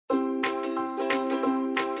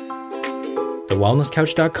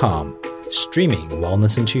thewellnesscouch.com, streaming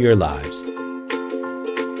wellness into your lives.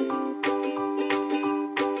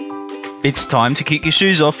 It's time to kick your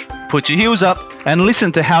shoes off, put your heels up, and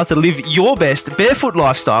listen to how to live your best barefoot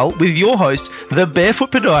lifestyle with your host, the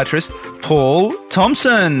barefoot podiatrist, Paul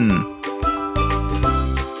Thompson.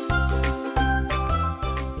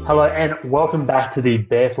 Hello and welcome back to the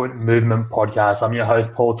Barefoot Movement Podcast. I'm your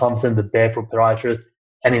host, Paul Thompson, the barefoot podiatrist.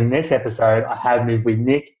 And in this episode, I have me with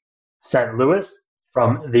Nick St. Louis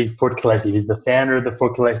from the Foot Collective. He's the founder of the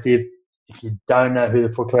Foot Collective. If you don't know who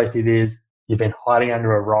the Foot Collective is, you've been hiding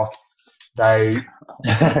under a rock. They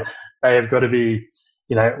have got to be,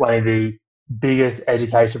 one of the biggest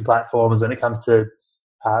education platforms when it comes to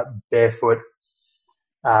barefoot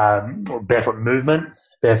movement,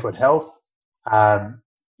 barefoot health.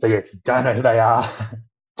 So yeah, if you don't know who they are,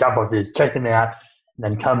 jump off this, check them out, and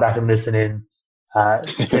then come back and listen in.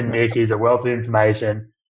 To Nick, he's a wealth of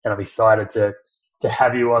information, and I'm excited to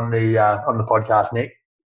have you on the podcast, Nick.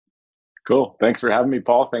 Cool. Thanks for having me,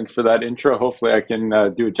 Paul. Thanks for that intro. Hopefully I can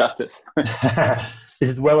do it justice. This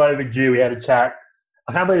is well overdue. We had a chat.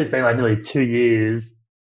 I can't believe it's been like nearly 2 years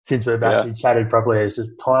since we've actually chatted properly. It's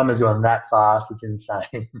just time has gone that fast. It's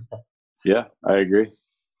insane. Yeah, I agree.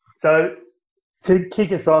 So to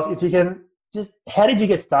kick us off, if you can just, how did you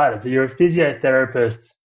get started? So you're a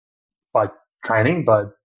physiotherapist by training,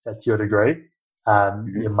 but that's your degree.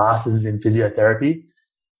 Your master's is in physiotherapy.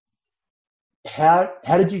 How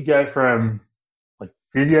did you go from like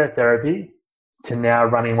physiotherapy to now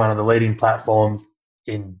running one of the leading platforms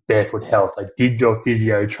in barefoot health? Like, did your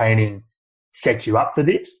physio training set you up for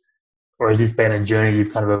this, or has this been a journey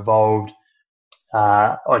you've kind of evolved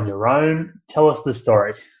on your own? Tell us the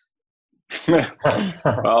story.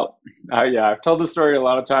 Well, I've told the story a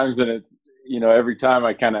lot of times, and it, every time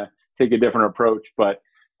I kind of take a different approach, but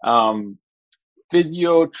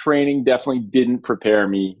physio training definitely didn't prepare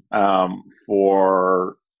me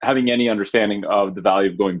for having any understanding of the value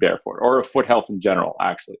of going barefoot or of foot health in general,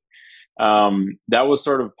 actually. That was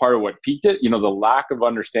sort of part of what piqued it. The lack of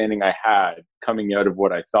understanding I had coming out of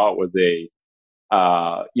what I thought was a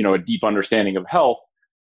deep understanding of health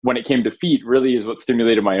when it came to feet really is what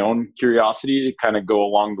stimulated my own curiosity to kind of go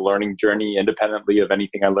along the learning journey independently of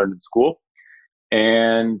anything I learned in school.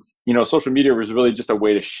 And, social media was really just a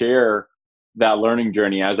way to share that learning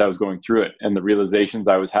journey as I was going through it, and the realizations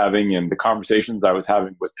I was having and the conversations I was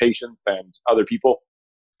having with patients and other people.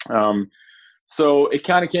 So it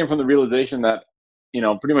kind of came from the realization that,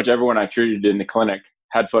 pretty much everyone I treated in the clinic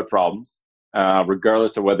had foot problems,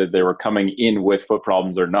 regardless of whether they were coming in with foot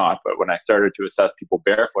problems or not. But when I started to assess people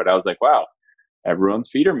barefoot, I was like, wow, everyone's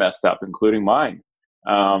feet are messed up, including mine.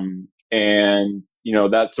 And,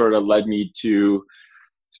 that sort of led me to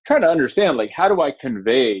try to understand, like, how do I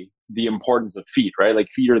convey the importance of feet, right? Like,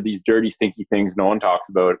 feet are these dirty, stinky things no one talks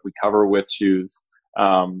about. We cover with shoes.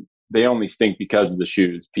 They only stink because of the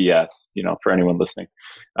shoes, PS, for anyone listening.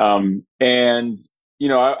 I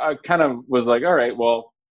kind of was like, all right,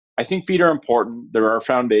 well, I think feet are important. They're our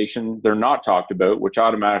foundation. They're not talked about, which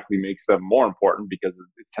automatically makes them more important because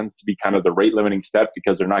it tends to be kind of the rate limiting step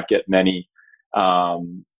because they're not getting any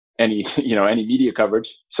media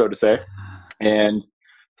coverage, so to say. And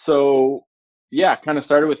so, kind of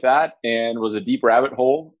started with that and was a deep rabbit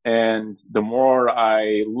hole. And the more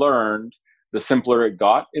I learned, the simpler it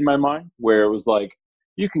got in my mind, where it was like,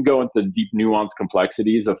 you can go into the deep nuanced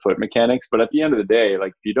complexities of foot mechanics, but at the end of the day,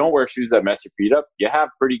 like, if you don't wear shoes that mess your feet up, you have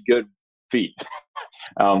pretty good feet.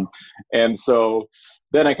 And so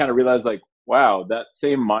then I kind of realized, like, wow, that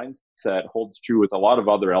same mindset holds true with a lot of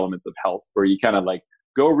other elements of health, where you kind of like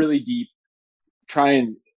go really deep, try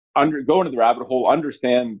and go into the rabbit hole,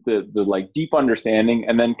 understand the like deep understanding,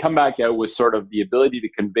 and then come back out with sort of the ability to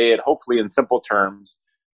convey it, hopefully in simple terms,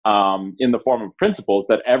 in the form of principles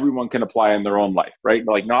that everyone can apply in their own life, right?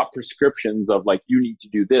 Like, not prescriptions of like, you need to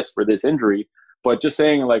do this for this injury, but just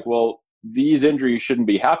saying like, well, these injuries shouldn't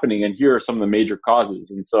be happening, and here are some of the major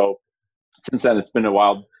causes. And so since then, it's been a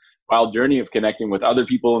wild journey of connecting with other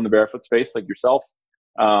people in the barefoot space like yourself,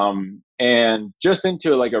 and just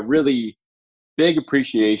into like a really big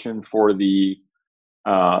appreciation for the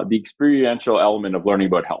experiential element of learning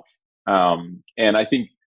about health. And I think,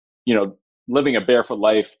 living a barefoot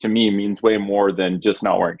life to me means way more than just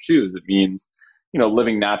not wearing shoes. It means,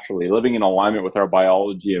 living naturally, living in alignment with our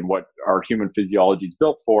biology and what our human physiology is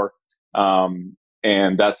built for.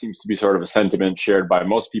 And that seems to be sort of a sentiment shared by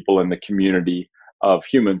most people in the community of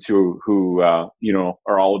humans who are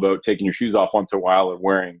all about taking your shoes off once in a while and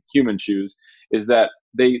wearing human shoes, is that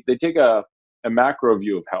they take a macro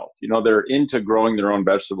view of health. They're into growing their own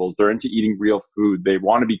vegetables. They're into eating real food. They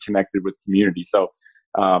want to be connected with community. So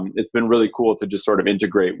it's been really cool to just sort of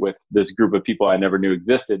integrate with this group of people I never knew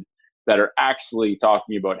existed that are actually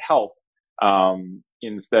talking about health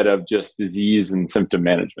instead of just disease and symptom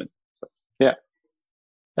management. So, yeah.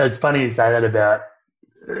 It's funny you say that about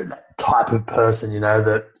that type of person,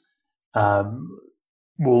 that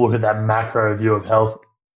will look at that macro view of health.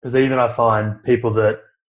 Because even I find people that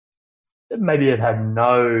maybe they've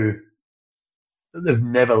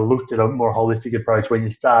never looked at a more holistic approach. When you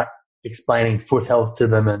start explaining foot health to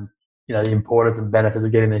them and, the importance and benefits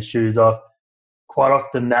of getting their shoes off, quite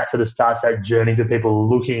often that sort of starts that journey for people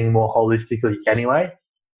looking more holistically anyway.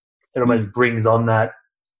 It almost brings on that.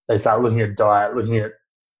 They start looking at diet, looking at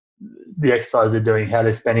the exercise they're doing, how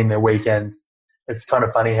they're spending their weekends. It's kind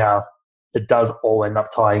of funny how it does all end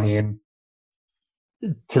up tying in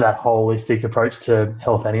to that holistic approach to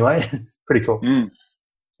health anyway. It's pretty cool.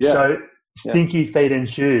 Yeah. So stinky feet and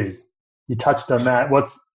shoes. You touched on that.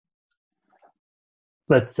 Let's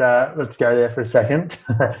go there for a second.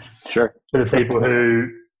 Sure. For the people who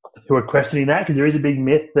are questioning that, because there is a big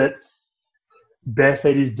myth that bare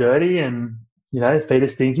feet is dirty and feet are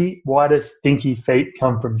stinky. Why do stinky feet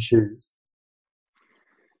come from shoes?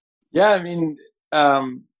 Yeah, I mean, I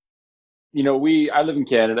live in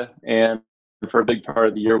Canada, and for a big part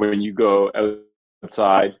of the year when you go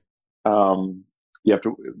outside,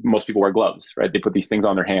 most people wear gloves, right? They put these things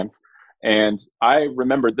on their hands. And I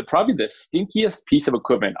remember probably the stinkiest piece of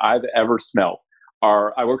equipment I've ever smelled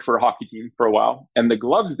I worked for a hockey team for a while, and the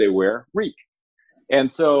gloves they wear reek.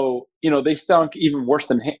 And so, they stunk even worse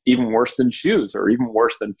than shoes or even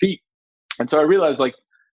worse than feet. And so I realized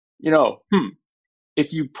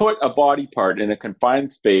if you put a body part in a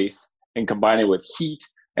confined space and combine it with heat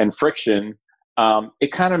and friction,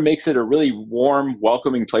 it kind of makes it a really warm,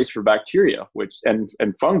 welcoming place for bacteria, and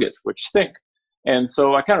fungus, which stink. And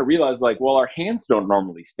so I kind of realized our hands don't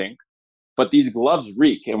normally stink, but these gloves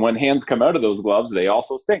reek. And when hands come out of those gloves, they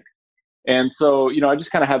also stink. And so, I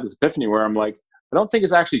just kind of had this epiphany where I'm like, I don't think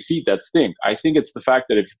it's actually feet that stink. I think it's the fact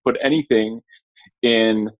that if you put anything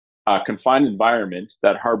in a confined environment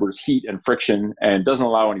that harbors heat and friction and doesn't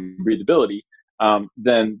allow any breathability,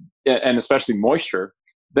 and especially moisture,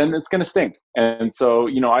 then it's going to stink. And so,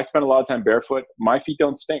 I spend a lot of time barefoot. My feet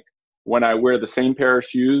don't stink. When I wear the same pair of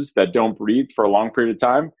shoes that don't breathe for a long period of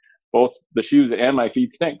time, both the shoes and my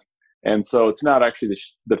feet stink. And so it's not actually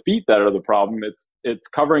the feet that are the problem. It's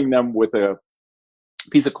covering them with a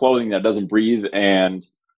piece of clothing that doesn't breathe and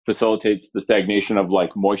facilitates the stagnation of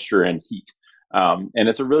moisture and heat. And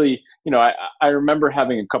it's a really, I remember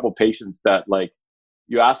having a couple patients that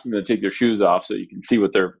you ask them to take their shoes off so you can see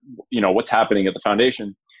what they're, what's happening at the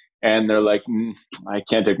foundation. And they're like, I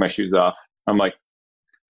can't take my shoes off. I'm like,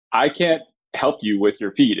 I can't help you with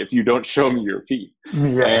your feet if you don't show me your feet.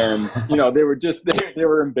 Yeah. And, they were they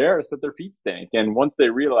were embarrassed that their feet stank. And once they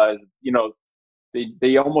realized,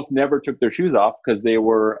 they almost never took their shoes off because they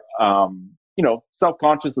were,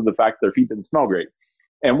 self-conscious of the fact that their feet didn't smell great.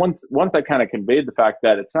 And once I kind of conveyed the fact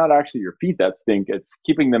that it's not actually your feet that stink, it's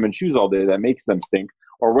keeping them in shoes all day that makes them stink,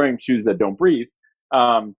 or wearing shoes that don't breathe,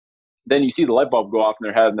 then you see the light bulb go off in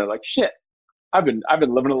their head and they're like, shit, I've been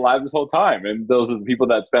living a life this whole time. And those are the people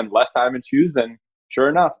that spend less time in shoes, and sure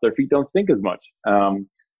enough, their feet don't stink as much.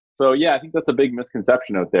 So yeah, I think that's a big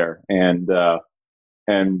misconception out there. And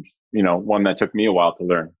one that took me a while to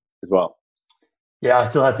learn as well. Yeah, I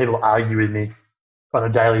still have people argue with me on a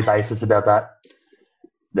daily basis about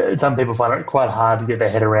that. Some people find it quite hard to get their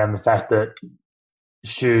head around the fact that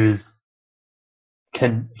shoes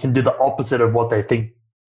can do the opposite of what they think.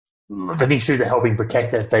 They think shoes are helping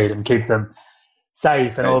protect their feet and keep them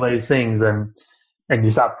safe and all these things. And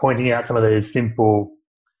you start pointing out some of these simple,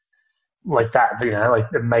 like that,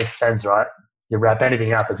 it makes sense, right? You wrap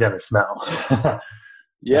anything up, it's going to smell.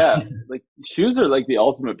 Yeah, shoes are the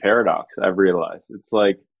ultimate paradox, I've realized.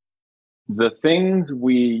 It's the things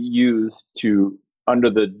we use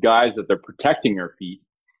under the guise that they're protecting our feet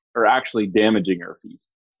are actually damaging our feet.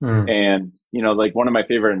 And, one of my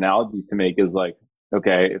favorite analogies to make is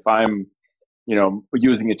okay, if I'm,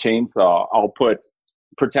 using a chainsaw, I'll put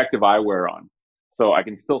protective eyewear on so I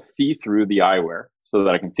can still see through the eyewear so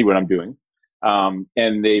that I can see what I'm doing.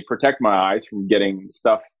 And they protect my eyes from getting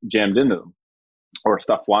stuff jammed into them or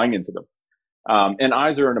stuff flying into them. And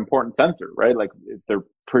eyes are an important sensor, right?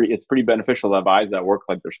 It's pretty beneficial to have eyes that work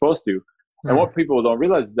like they're supposed to. And what people don't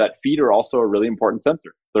realize is that feet are also a really important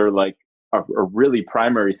sensor. They're a really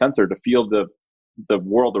primary sensor to feel the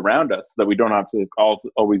world around us, so that we don't have to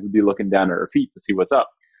always be looking down at our feet to see what's up.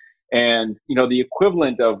 And, the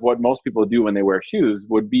equivalent of what most people do when they wear shoes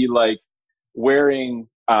would be wearing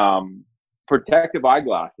protective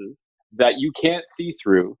eyeglasses that you can't see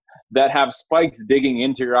through, that have spikes digging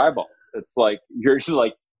into your eyeballs. It's like, you're just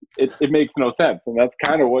like, it makes no sense. And that's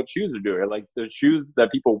kind of what shoes are doing. Like the shoes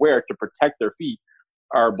that people wear to protect their feet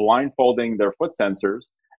are blindfolding their foot sensors,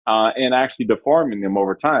 and actually deforming them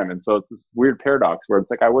over time. And so it's this weird paradox where it's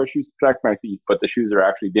like, I wear shoes to protect my feet, but the shoes are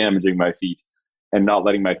actually damaging my feet and not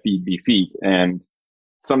letting my feet be feet. And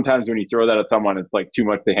sometimes when you throw that at someone, it's like too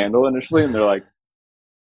much to handle initially, and they're like,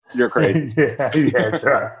 you're crazy. Yeah, that's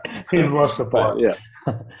right. You've lost the plot.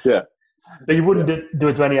 Yeah. But you wouldn't do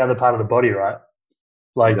it to any other part of the body, right?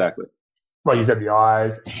 Like, exactly. Like you said, the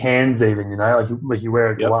eyes, hands even, like you wear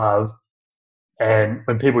a glove, and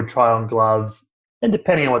when people try on gloves, and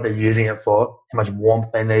depending on what they're using it for, how much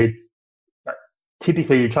warmth they need,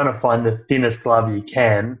 typically you're trying to find the thinnest glove you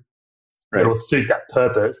can that will suit that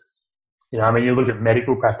purpose. You look at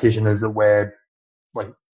medical practitioners that wear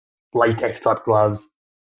like latex type gloves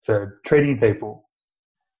for treating people.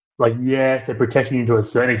 Like, yes, they're protecting you to a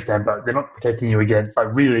certain extent, but they're not protecting you against,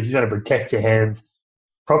 like, really, if you're going to protect your hands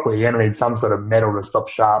properly, you're going to need some sort of metal to stop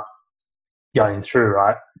sharps going through,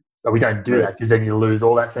 right? But we don't do that, because then you lose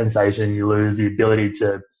all that sensation, you lose the ability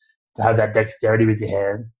to have that dexterity with your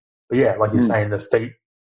hands. But yeah, like you're saying, the feet,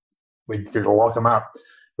 we just lock them up.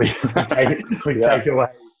 We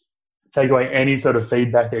take away any sort of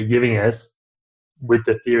feedback they're giving us with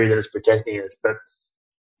the theory that it's protecting us. But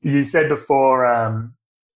you said before,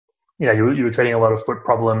 you were treating a lot of foot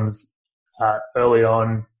problems early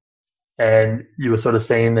on, and you were sort of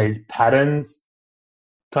seeing these patterns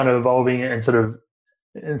kind of evolving and sort of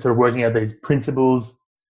working out these principles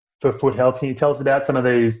for foot health. Can you tell us about some of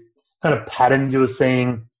these kind of patterns you were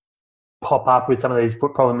seeing pop up with some of these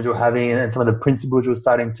foot problems you were having, and some of the principles you were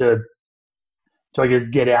starting to I guess,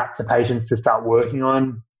 get out to patients to start working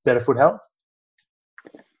on better foot health?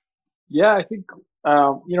 Yeah, I think,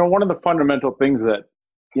 one of the fundamental things that,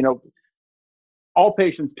 all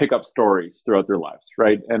patients pick up stories throughout their lives,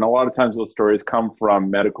 right? And a lot of times those stories come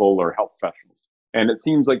from medical or health professionals. And it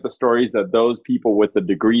seems like the stories that those people with the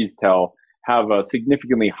degrees tell have a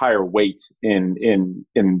significantly higher weight in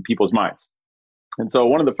people's minds. And so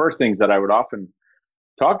one of the first things that I would often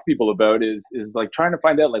talk to people about is like trying to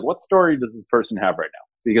find out, like, what story does this person have right now?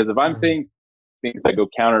 Because if I'm saying things that go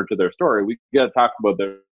counter to their story, we got to talk about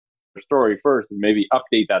their story first and maybe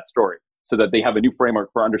update that story so that they have a new framework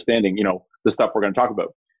for understanding, the stuff we're going to talk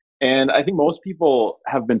about. And I think most people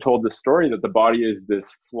have been told this story that the body is this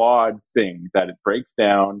flawed thing, that it breaks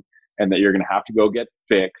down and that you're going to have to go get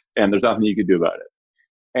fixed and there's nothing you can do about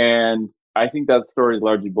it. And I think that story is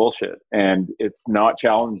largely bullshit, and it's not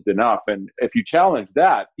challenged enough. And if you challenge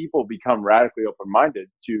that, people become radically open-minded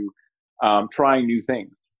to trying new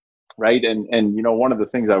things, right? And one of the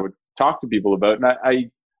things I would talk to people about, and I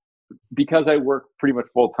because I work pretty much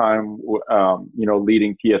full-time,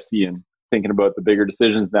 leading TFC and thinking about the bigger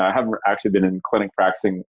decisions now. I haven't actually been in clinic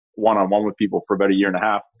practicing one-on-one with people for about a year and a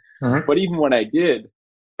half. Mm-hmm. But even when I did,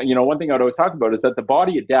 one thing I would always talk about is that the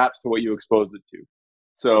body adapts to what you expose it to.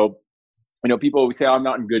 So, people always say, I'm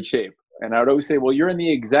not in good shape. And I would always say, well, you're in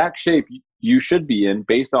the exact shape you should be in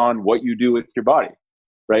based on what you do with your body,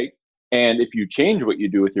 right? And if you change what you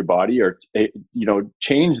do with your body, or,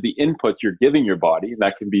 change the inputs you're giving your body,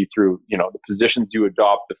 that can be through, the positions you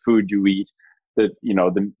adopt, the food you eat, the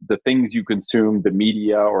things you consume, the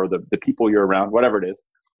media, or the people you're around, whatever it is.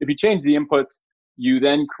 If you change the inputs, you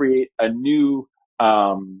then create a new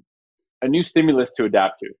stimulus to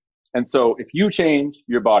adapt to. And so if you change,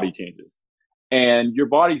 your body changes. And your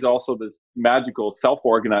body's also this magical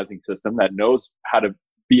self-organizing system that knows how to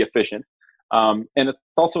be efficient. And it's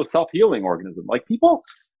also a self-healing organism. Like people,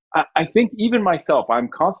 I think even myself, I'm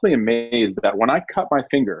constantly amazed that when I cut my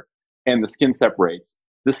finger and the skin separates,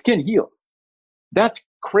 the skin heals. That's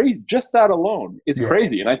crazy. Just that alone is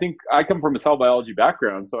crazy. And I think I come from a cell biology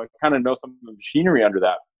background, so I kind of know some of the machinery under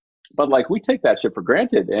that. But like, we take that shit for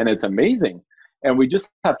granted, and it's amazing. And we just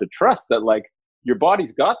have to trust that, like, your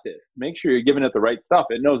body's got this. Make sure you're giving it the right stuff.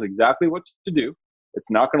 It knows exactly what to do. It's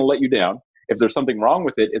not going to let you down. If there's something wrong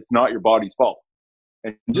with it, it's not your body's fault.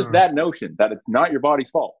 And just that notion that it's not your body's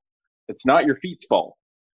fault, it's not your feet's fault.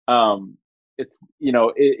 It's,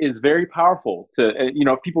 it is very powerful to,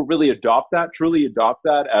 if people really truly adopt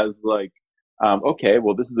that as like, okay,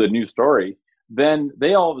 well, this is a new story, then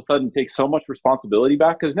they all of a sudden take so much responsibility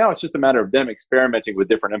back, because now it's just a matter of them experimenting with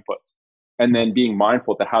different inputs and then being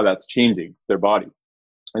mindful to how that's changing their body.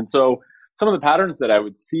 And so some of the patterns that I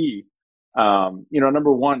would see,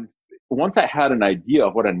 number one, once I had an idea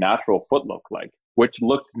of what a natural foot looked like, which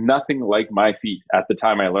looked nothing like my feet at the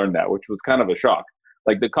time I learned that, which was kind of a shock.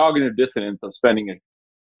 Like the cognitive dissonance of spending a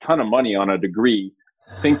ton of money on a degree,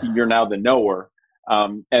 thinking you're now the knower,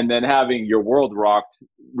 And then having your world rocked,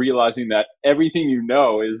 realizing that everything you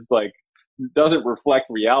know is like, doesn't reflect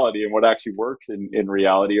reality and what actually works in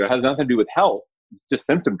reality, or has nothing to do with health, just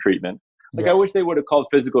symptom treatment. Like, I wish they would have called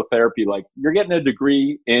physical therapy, like, you're getting a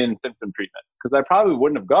degree in symptom treatment, because I probably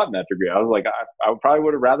wouldn't have gotten that degree. I was like, I probably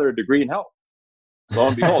would have rather a degree in health. Lo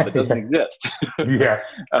and behold, it doesn't exist.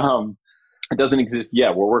 It doesn't exist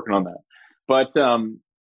yet. We're working on that. But,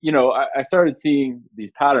 I started seeing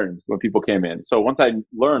these patterns when people came in. So once I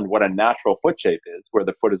learned what a natural foot shape is, where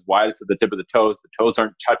the foot is widest at the tip of the toes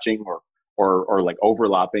aren't touching or like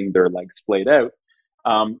overlapping, they're like splayed out.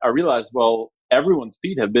 I realized, well, everyone's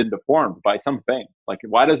feet have been deformed by something. Like,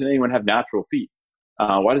 why doesn't anyone have natural feet?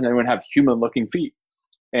 Why doesn't anyone have human looking feet?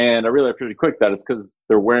 And I realized pretty quick that it's because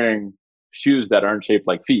they're wearing shoes that aren't shaped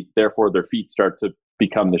like feet. Therefore, their feet start to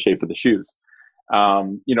become the shape of the shoes. I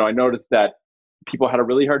noticed that people had a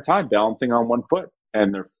really hard time balancing on one foot,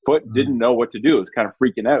 and their foot didn't know what to do. It was kind of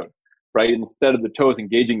freaking out, right? Instead of the toes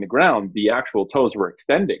engaging the ground, the actual toes were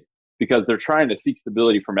extending, because they're trying to seek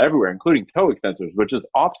stability from everywhere, including toe extensors, which is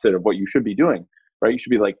opposite of what you should be doing, right? You should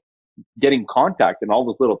be like getting contact and all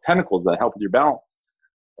those little tentacles that help with your balance.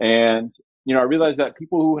 And, I realized that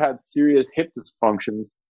people who had serious hip dysfunctions,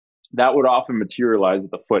 that would often materialize at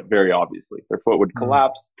the foot very obviously. Their foot would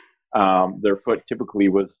collapse. Their foot typically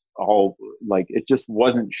was all like, it just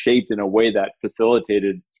wasn't shaped in a way that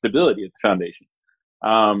facilitated stability at the foundation.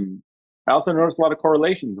 I also noticed a lot of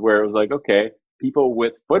correlations where it was like, okay, people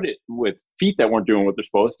with feet that weren't doing what they're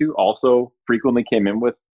supposed to also frequently came in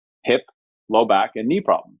with hip, low back, and knee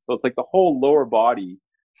problems. So it's like the whole lower body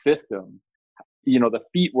system. The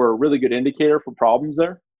feet were a really good indicator for problems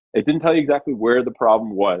there. It didn't tell you exactly where the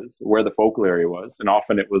problem was, where the focal area was, and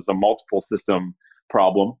often it was a multiple system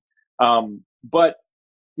problem. But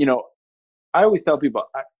I always tell people,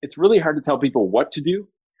 it's really hard to tell people what to do,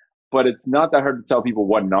 but it's not that hard to tell people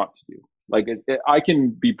what not to do. Like, I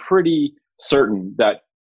can be pretty certain that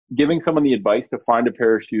giving someone the advice to find a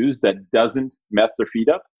pair of shoes that doesn't mess their feet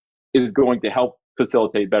up is going to help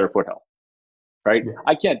facilitate better foot health, right? Yeah.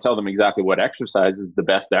 I can't tell them exactly what exercise is the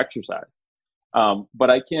best exercise, but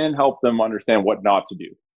I can help them understand what not to do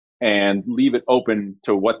and leave it open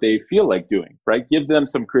to what they feel like doing, right? Give them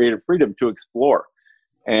some creative freedom to explore.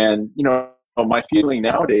 And, my feeling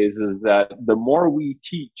nowadays is that the more we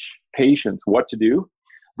teach patients what to do,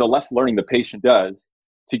 the less learning the patient does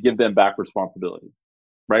to give them back responsibility,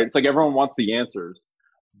 right? It's like everyone wants the answers,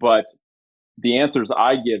 but the answers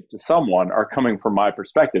I give to someone are coming from my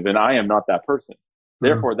perspective, and I am not that person.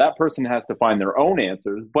 Therefore, that person has to find their own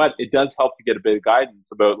answers, but it does help to get a bit of guidance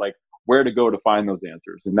about like where to go to find those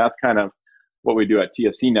answers. And that's kind of what we do at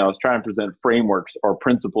TFC now, is try and present frameworks or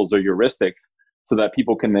principles or heuristics so that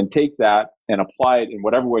people can then take that and apply it in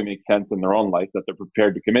whatever way makes sense in their own life that they're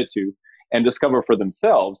prepared to commit to, and discover for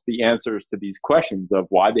themselves the answers to these questions of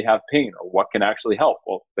why they have pain or what can actually help.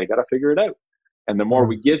 Well, they got to figure it out. And the more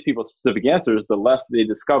we give people specific answers, the less they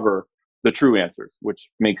discover the true answers, which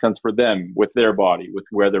makes sense for them with their body, with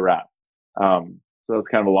where they're at. So it's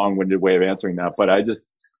kind of a long-winded way of answering that. But I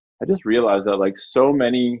just realized that like so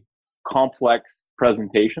many complex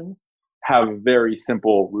presentations have very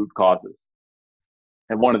simple root causes.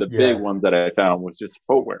 And one of the big ones that I found was just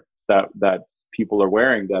footwear that people are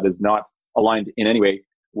wearing that is not aligned in any way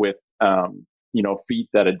with, feet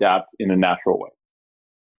that adapt in a natural way.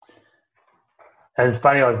 And it's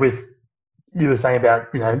funny, like with, you were saying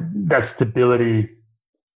about, that stability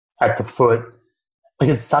at the foot, like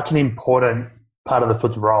it's such an important part of the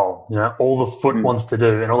foot's role. All the foot wants to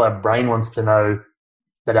do and all our brain wants to know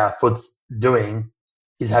that our foot's doing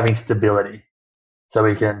is having stability. So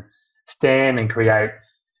we can stand and create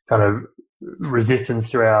kind of resistance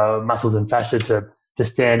through our muscles and fascia to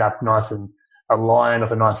stand up nice and aligned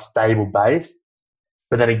off a nice stable base.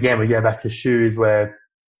 But then again, we go back to shoes where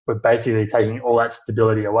we're basically taking all that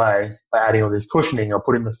stability away by adding all this cushioning or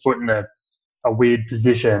putting the foot in a weird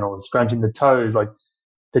position or scrunching the toes. Like,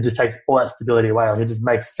 that just takes all that stability away. Like, it just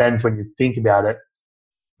makes sense when you think about it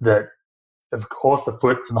that, of course, the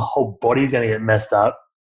foot and the whole body's going to get messed up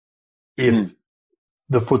if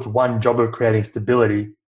the foot's one job of creating stability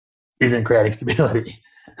isn't creating stability.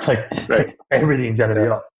 Like, everything's going to be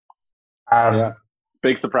off.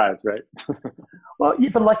 Big surprise, right? Well, yeah,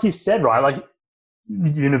 but like you said, right, like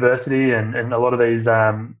university and a lot of these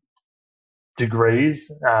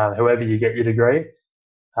degrees, however you get your degree,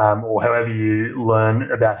 or however you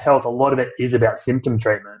learn about health, a lot of it is about symptom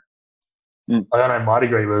treatment. I know my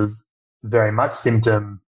degree was very much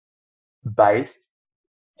symptom based,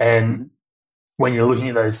 and when you're looking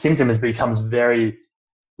at those symptoms, it becomes very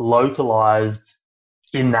localized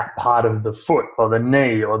in that part of the foot or the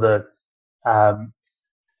knee or the I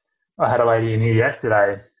had a lady in here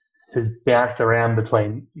yesterday who's bounced around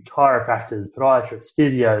between chiropractors, podiatrists,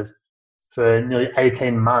 physios for nearly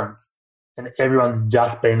 18 months, and everyone's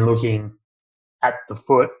just been looking at the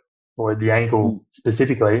foot or the ankle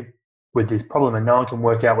specifically with this problem, and no one can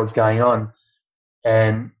work out what's going on.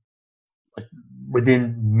 And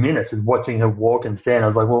within minutes of watching her walk and stand, I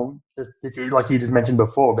was like, well, like you just mentioned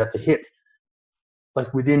before about the hips.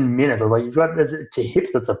 Like within minutes, I was like, it's your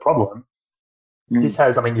hips that's a problem. This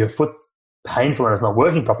has, your foot's painful and it's not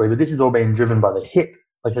working properly, but this is all being driven by the hip.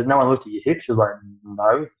 Like, has no one looked at your hip? She was like,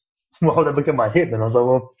 no. Why would I look at my hip? And I was like,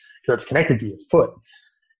 well, because it's connected to your foot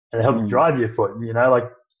and it helps drive your foot,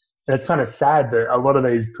 and it's kind of sad that a lot of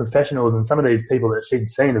these professionals and some of these people that she'd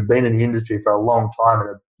seen have been in the industry for a long time and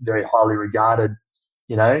are very highly regarded,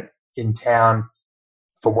 in town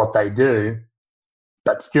for what they do.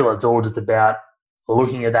 But still, it's all just about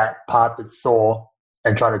looking at that part that's sore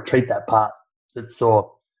and trying to treat that part that's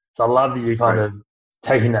sore. So I love that you're kind of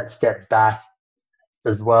taking that step back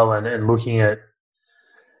as well and looking at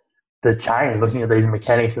the chain, looking at these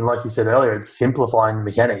mechanics. And like you said earlier, it's simplifying the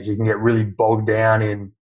mechanics. You can get really bogged down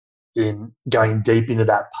in going deep into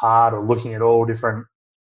that part or looking at all different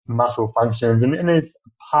muscle functions. And there's a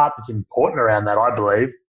part that's important around that, I believe,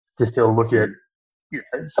 to still look at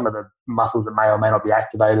some of the muscles that may or may not be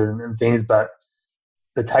activated and things. But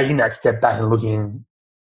taking that step back and looking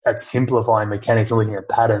at simplifying mechanics and looking at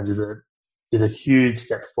patterns is a huge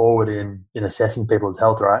step forward in assessing people's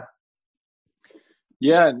health, right?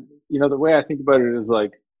 Yeah. The way I think about it is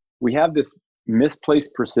like we have this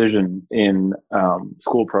misplaced precision in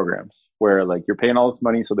school programs where like you're paying all this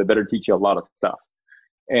money, so they better teach you a lot of stuff.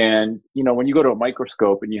 And, when you go to a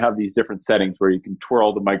microscope and you have these different settings where you can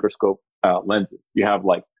twirl the microscope lenses, you have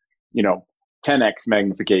like, 10x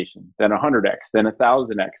magnification, then 100x, then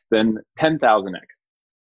 1000x, then 10,000x.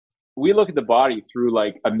 We look at the body through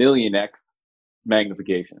like 1,000,000x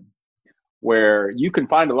magnification, where you can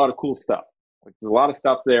find a lot of cool stuff. Like, there's a lot of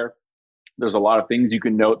stuff there. There's a lot of things you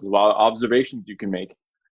can note. There's a lot of observations you can make.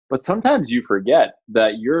 But sometimes you forget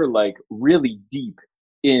that you're like really deep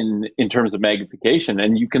in terms of magnification.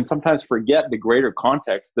 And you can sometimes forget the greater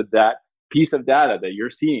context that piece of data that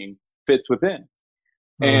you're seeing fits within.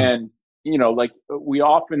 And, like we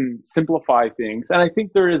often simplify things. And I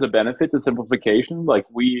think there is a benefit to simplification. Like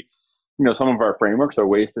some of our frameworks are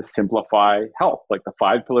ways to simplify health. Like the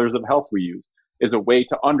 5 pillars of health we use is a way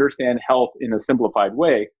to understand health in a simplified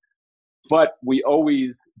way. But we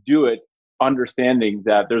always do it understanding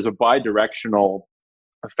that there's a bidirectional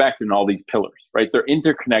effect in all these pillars, right? They're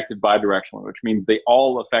interconnected bidirectionally, which means they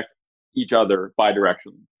all affect each other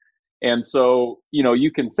bidirectionally. And so,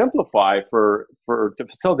 you can simplify to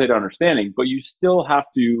facilitate understanding, but you still have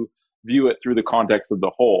to view it through the context of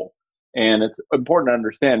the whole. And it's important to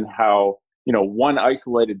understand how, one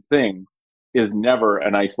isolated thing is never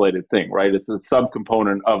an isolated thing, right? It's a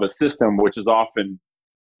subcomponent of a system, which is often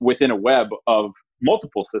within a web of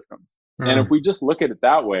multiple systems. And if we just look at it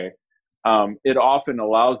that way, it often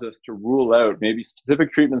allows us to rule out maybe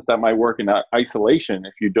specific treatments that might work in isolation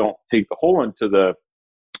if you don't take the whole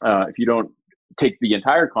if you don't take the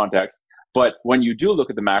entire context. But when you do look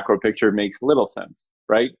at the macro picture, it makes little sense,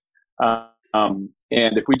 right? And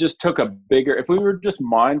if we just took if we were just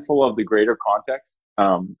mindful of the greater context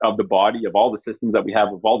of the body, of all the systems that we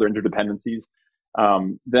have, of all their interdependencies,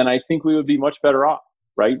 then I think we would be much better off,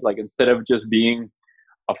 right? Like instead of just being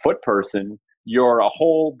a foot person, you're a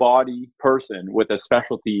whole body person with a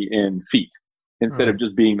specialty in feet instead of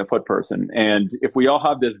just being the foot person. And if we all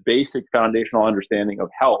have this basic foundational understanding of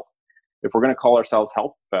health, if we're going to call ourselves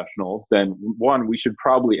health professionals, then one, we should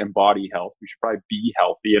probably embody health. We should probably be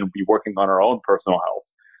healthy and be working on our own personal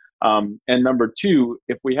health. And number two,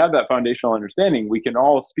 if we have that foundational understanding, we can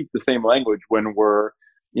all speak the same language when we're,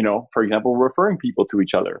 for example, referring people to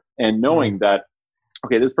each other and knowing that,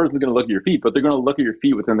 okay, this person's going to look at your feet, but they're going to look at your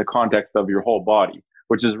feet within the context of your whole body,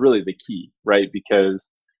 which is really the key, right? Because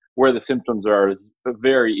where the symptoms are is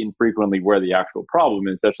very infrequently where the actual problem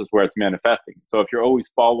is. That's just where it's manifesting. So if you're always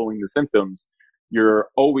following the symptoms, you're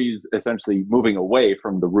always essentially moving away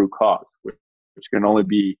from the root cause, which can only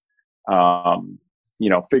be,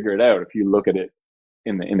 figure it out if you look at it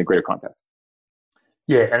in the greater context.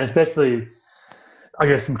 Yeah, and especially, I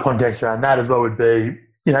guess, some context around that as well would be,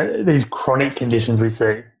 these chronic conditions we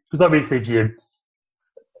see. Because obviously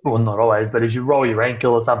not always, but if you roll your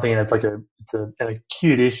ankle or something and it's an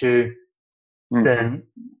acute issue, then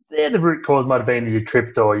the root cause might have been that you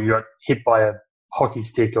tripped or you got hit by a hockey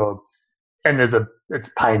stick and it's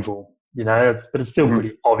painful, but it's still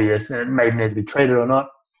pretty obvious and it maybe needs to be treated or not.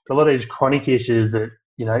 But a lot of these chronic issues that,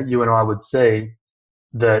 you and I would see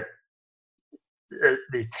that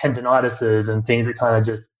these tendinitises and things that kind of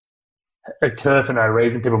just occur for no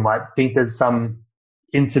reason. People might think there's some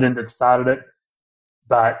incident that started it,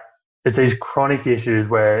 but it's these chronic issues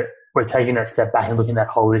where we're taking that step back and looking at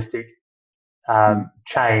that holistic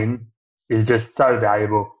chain is just so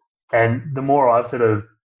valuable. And the more I've sort of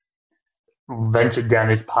ventured down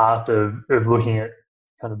this path of looking at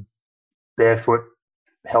kind of barefoot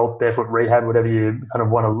health, barefoot rehab, whatever you kind of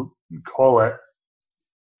want to call it,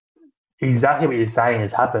 exactly what you're saying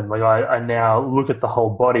has happened. Like I now look at the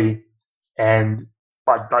whole body, and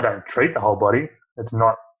I don't treat the whole body. It's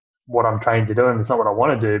not what I'm trained to do, and it's not what I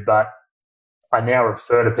want to do, but I now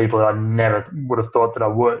refer to people that I never would have thought that I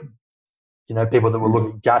would. You know, people that will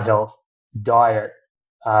look at gut health, diet.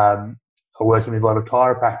 I work with a lot of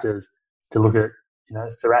chiropractors to look at, you know,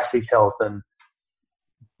 thoracic health,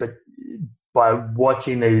 but by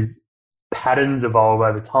watching these patterns evolve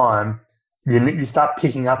over time, you start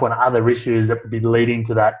picking up on other issues that would be leading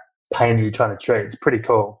to that pain that you're trying to treat. It's pretty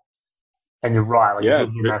cool. And you're right, like you're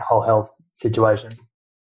looking at that whole health situation.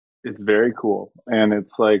 It's very cool. And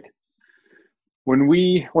it's like when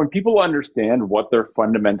people understand what their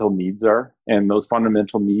fundamental needs are, and those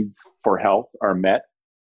fundamental needs for health are met,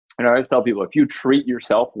 and I always tell people, if you treat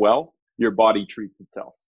yourself well, your body treats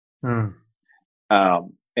itself.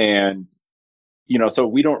 And, you know, so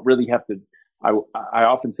we don't really have to, I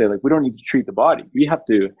often say, like, we don't need to treat the body. We have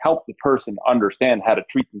to help the person understand how to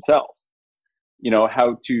treat themselves, you know,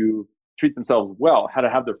 how to treat themselves well, how to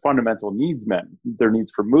have their fundamental needs met, their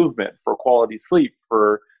needs for movement, for quality sleep,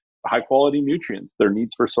 for high quality nutrients, their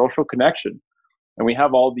needs for social connection. And we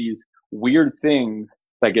have all these weird things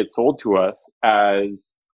that get sold to us as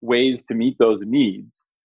ways to meet those needs.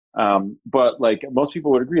 But like most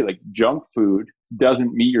people would agree, like junk food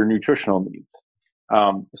doesn't meet your nutritional needs.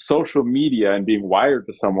 Social media and being wired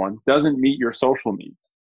to someone doesn't meet your social needs.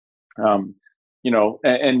 You know,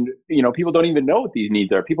 and you know, people don't even know what these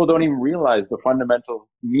needs are. People don't even realize the fundamental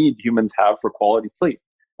need humans have for quality sleep.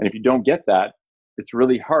 And if you don't get that, it's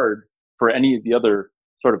really hard for any of the other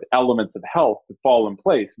sort of elements of health to fall in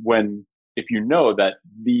place if you know that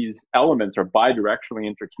these elements are bidirectionally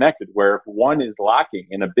interconnected, where if one is lacking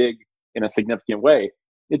in a significant way,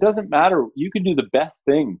 it doesn't matter. You can do the best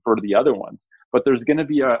thing for the other ones, but there's going to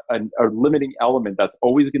be a limiting element that's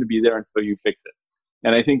always going to be there until you fix it.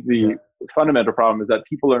 And I think the fundamental problem is that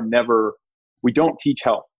we don't teach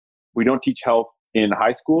health. We don't teach health in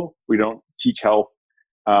high school. We don't teach health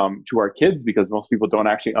to our kids because most people don't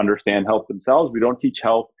actually understand health themselves. We don't teach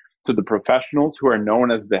health to the professionals who are known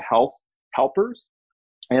as the health helpers.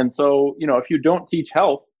 And so, you know, if you don't teach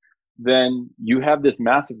health, then you have this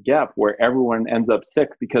massive gap where everyone ends up sick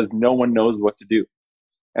because no one knows what to do.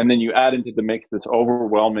 And then you add into the mix this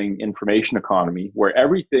overwhelming information economy where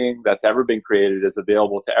everything that's ever been created is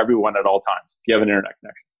available to everyone at all times. If you have an internet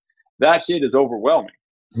connection, that shit is overwhelming.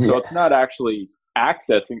 Yeah. So it's not actually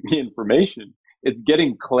accessing the information. It's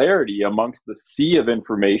getting clarity amongst the sea of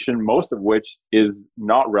information, most of which is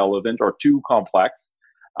not relevant or too complex.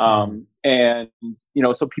 And, you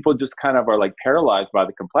know, so people just kind of are like paralyzed by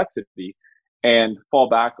the complexity and fall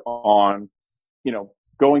back on, you know,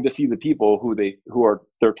 going to see the people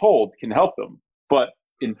they're told can help them. But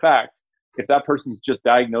in fact, if that person's just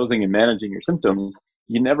diagnosing and managing your symptoms,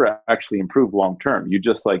 you never actually improve long term. You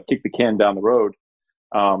just like kick the can down the road.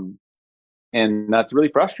 And that's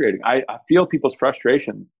really frustrating. I feel people's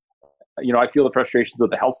frustration. You know, I feel the frustrations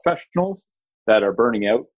of the health professionals that are burning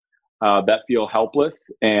out, that feel helpless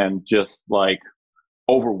and just like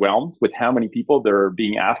overwhelmed with how many people they're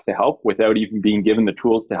being asked to help without even being given the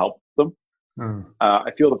tools to help them.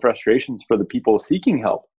 I feel the frustrations for the people seeking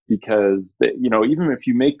help because, you know, even if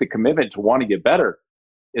you make the commitment to want to get better,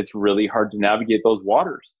 it's really hard to navigate those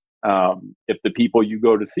waters if the people you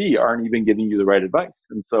go to see aren't even giving you the right advice.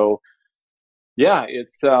 And so, yeah,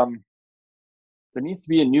 it's there needs to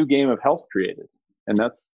be a new game of health created, and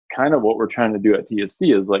that's kind of what we're trying to do at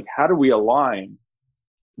TFC. Is like, how do we align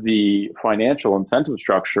the financial incentive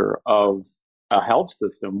structure of a health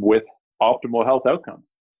system with optimal health outcomes?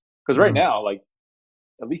 Because right now, like,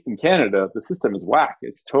 at least in Canada, the system is whack.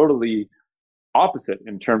 It's totally opposite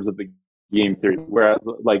in terms of the game theory. Whereas,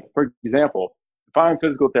 like, for example, if I'm a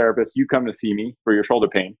physical therapist, you come to see me for your shoulder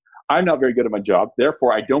pain. I'm not very good at my job.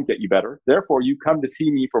 Therefore, I don't get you better. Therefore, you come to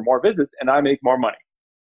see me for more visits and I make more money.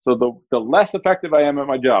 So the less effective I am at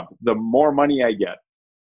my job, the more money I get.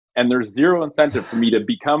 And there's zero incentive for me to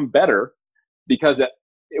become better because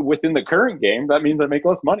within the current game, that means I make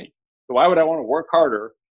less money. So why would I want to work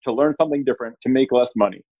harder to learn something different to make less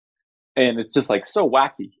money? And it's just like so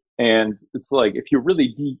wacky. And it's like, if you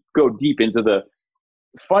really go deep into the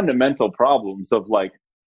fundamental problems of like,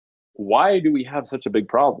 why do we have such a big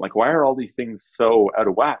problem? Like, why are all these things so out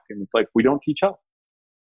of whack? And it's like, we don't teach health.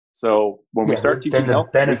 So when we start teaching health, we can build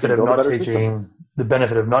a better system. The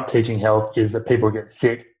benefit of not teaching health is that people get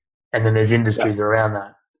sick, and then there's industries around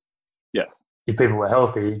that. Yes. If people were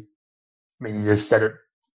healthy, I mean, you just said it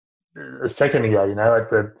a second ago, like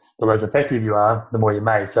the less effective you are, the more you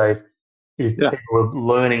make. So if people were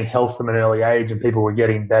learning health from an early age and people were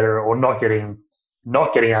getting better or not getting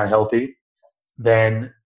unhealthy,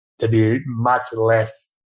 then there'd be much less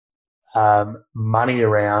money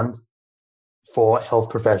around for health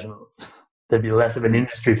professionals. There'd be less of an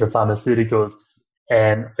industry for pharmaceuticals.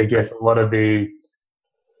 And I guess a lot of the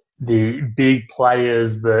big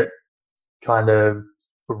players that kind of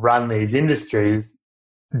run these industries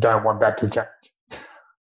don't want that to change.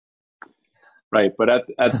 Right. But at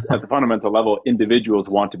the fundamental level, individuals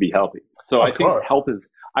want to be healthy. So I think health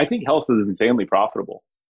is insanely profitable.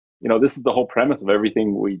 This is the whole premise of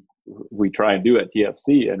everything we try and do at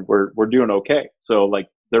TFC, and we're doing okay. So like,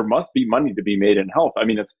 there must be money to be made in health. I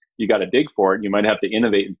mean, you got to dig for it. You might have to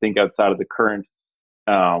innovate and think outside of the current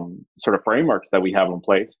sort of frameworks that we have in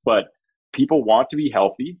place. But people want to be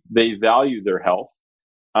healthy. They value their health.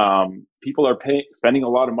 People are spending a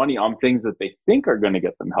lot of money on things that they think are going to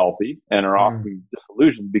get them healthy and are often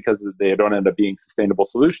disillusioned because they don't end up being sustainable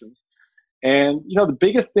solutions. And, the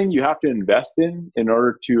biggest thing you have to invest in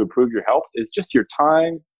order to improve your health is just your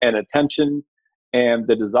time and attention and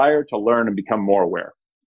the desire to learn and become more aware.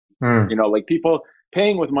 Like, people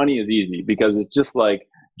paying with money is easy because it's just like,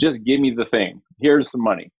 just give me the thing. Here's some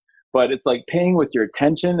money. But it's like paying with your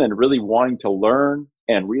attention and really wanting to learn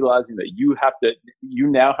and realizing that you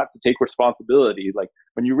now have to take responsibility. Like,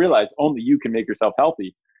 when you realize only you can make yourself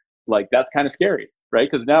healthy, like, that's kind of scary, right?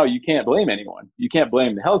 Because now you can't blame anyone. You can't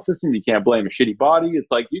blame the health system. You can't blame a shitty body. It's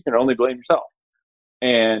like, you can only blame yourself.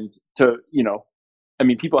 And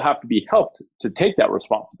people have to be helped to take that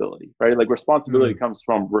responsibility, right? Like, responsibility comes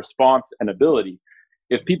from response and ability.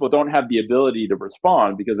 If people don't have the ability to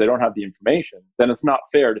respond because they don't have the information, then it's not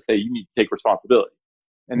fair to say you need to take responsibility.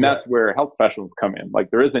 And that's where health professionals come in.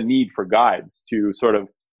 Like, there is a need for guides to sort of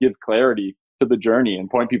give clarity to the journey and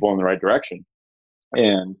point people in the right direction.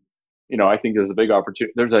 And, I think there's a big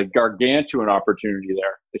opportunity. There's a gargantuan opportunity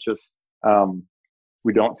there. It's just,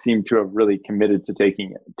 we don't seem to have really committed to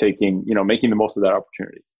making the most of that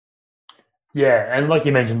opportunity. Yeah. And like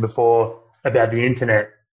you mentioned before about the internet,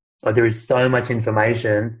 like, there is so much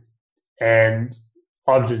information, and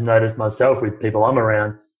I've just noticed myself with people I'm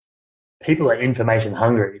around, people are information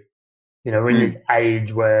hungry. We're in this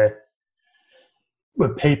age where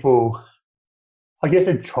people, I guess,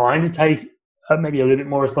 are trying to take maybe a little bit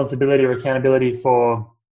more responsibility or accountability for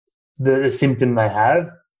the symptom they have.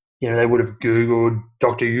 They would have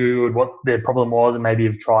Dr. Googled what their problem was and maybe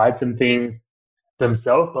have tried some things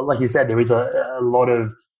themselves. But like you said, there is a lot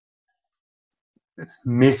of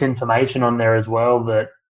misinformation on there as well that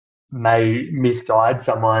may misguide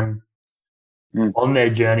someone on their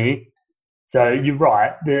journey. So you're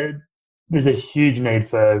right. There's a huge need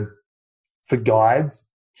for guides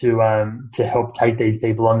to help take these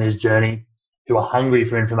people on this journey who are hungry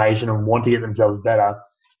for information and want to get themselves better.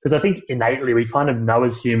 Because I think innately we kind of know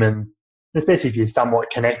as humans, especially if you're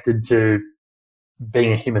somewhat connected to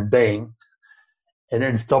being a human being, and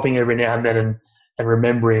then stopping every now and then and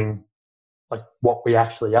remembering like what we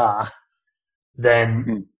actually are,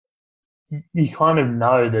 then you kind of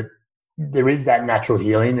know that there is that natural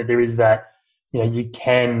healing, that there is that, you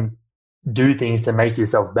can do things to make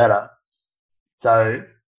yourself better. So,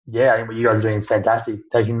 I think what you guys are doing is fantastic,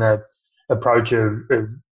 taking the approach of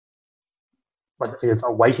like, I guess,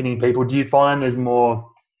 awakening people. Do you find there's more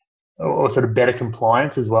or sort of better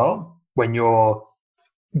compliance as well when you're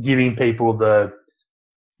giving people the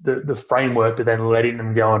framework, but then letting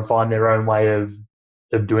them go and find their own way of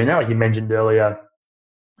doing that? Like you mentioned earlier,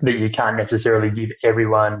 that you can't necessarily give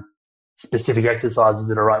everyone specific exercises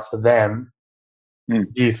that are right for them. Do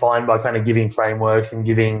you find by kind of giving frameworks and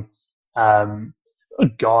giving a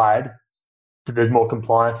guide that there's more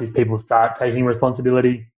compliance if people start taking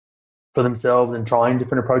responsibility for themselves and trying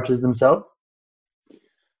different approaches themselves?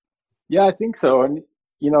 Yeah, I think so. And,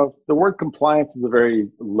 the word compliance is a very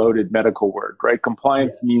loaded medical word, right?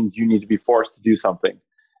 Compliance means you need to be forced to do something.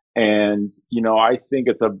 And, I think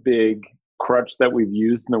it's a big crutch that we've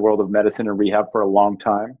used in the world of medicine and rehab for a long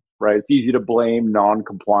time, right? It's easy to blame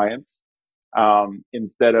non-compliance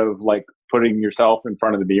instead of like putting yourself in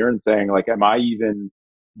front of the mirror and saying, like, am I even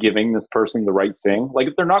giving this person the right thing? Like,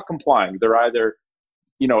 if they're not complying, they're either,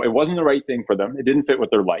 it wasn't the right thing for them. It didn't fit with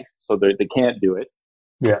their life, so they can't do it.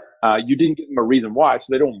 Yeah. You didn't give them a reason why, so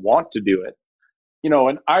they don't want to do it.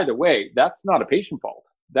 And either way, that's not a patient fault.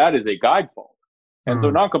 that is a guide fault. And so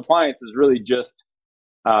non-compliance is really just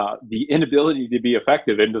the inability to be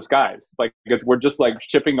effective in disguise. Like we're just like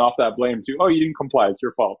shipping off that blame to, oh, you didn't comply, it's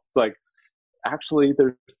your fault. It's like, actually,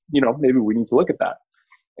 there's, maybe we need to look at that.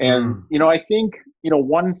 And, I think,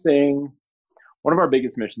 one of our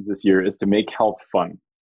biggest missions this year is to make health fun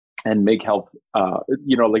and make health,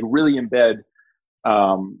 like really embed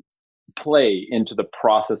play into the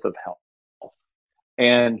process of health.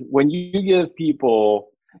 And when you give people,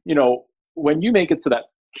 when you make it so that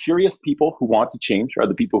curious people who want to change are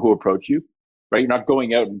the people who approach you, right? You're not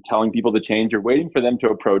going out and telling people to change. You're waiting for them to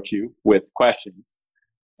approach you with questions.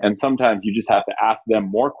 And sometimes you just have to ask them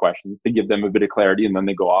more questions to give them a bit of clarity. And then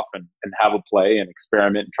they go off and have a play and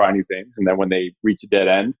experiment and try new things. And then when they reach a dead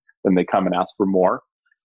end, then they come and ask for more.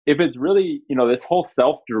 If it's really, this whole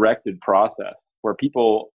self-directed process where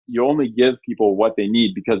you only give people what they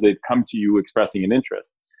need because they've come to you expressing an interest.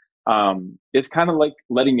 It's kind of like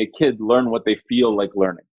letting a kid learn what they feel like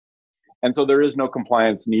learning. And so there is no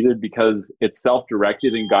compliance needed because it's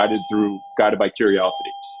self-directed and guided by curiosity.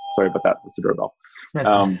 Sorry about that. That's the doorbell.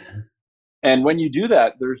 And when you do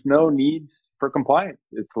that, there's no need for compliance.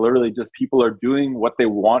 It's literally just people are doing what they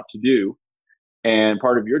want to do. And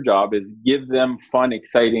part of your job is give them fun,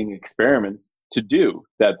 exciting experiments to do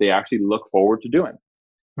that they actually look forward to doing.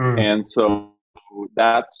 And so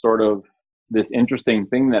that's sort of this interesting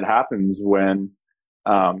thing that happens when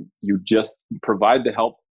you just provide the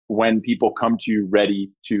help when people come to you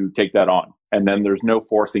ready to take that on. And then there's no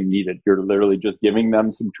forcing needed. You're literally just giving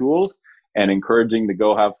them some tools and encouraging to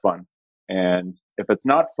go have fun. And if it's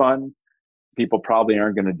not fun, people probably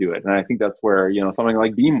aren't going to do it. And I think that's where, something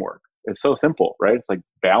like beam work is so simple, right? It's like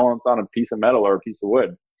balance on a piece of metal or a piece of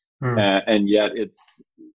wood. And yet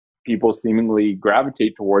people seemingly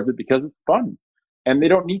gravitate towards it because it's fun. And they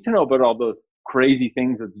don't need to know about all the crazy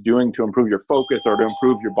things it's doing to improve your focus or to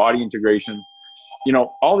improve your body integration.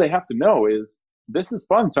 All they have to know is this is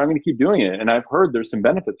fun, so I'm going to keep doing it. And I've heard there's some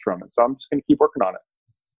benefits from it, so I'm just going to keep working on it.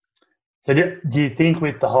 So do you think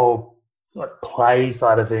with the whole play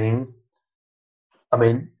side of things, I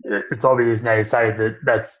mean, it's obvious now you say that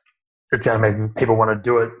it's going to make people want to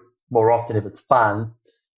do it more often if it's fun.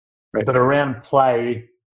 Right. But around play,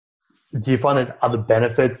 do you find there's other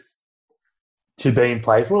benefits to being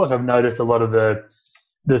playful? Like I've noticed a lot of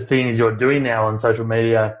the things you're doing now on social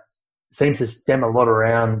media seems to stem a lot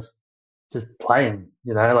around just playing,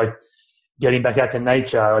 like getting back out to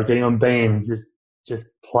nature, like getting on beams, just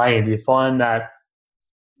playing. Do you find that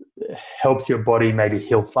helps your body maybe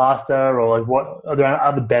heal faster, or like what are there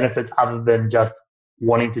other benefits other than just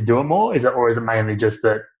wanting to do it more? Is it mainly just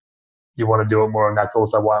that you want to do it more and that's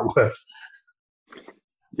also why it works?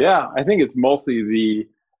 Yeah, I think it's mostly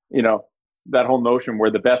that whole notion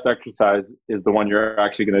where the best exercise is the one you're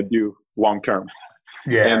actually going to do long term.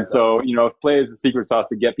 Yeah. And so, if play is the secret sauce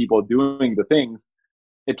to get people doing the things,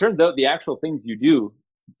 it turns out the actual things you do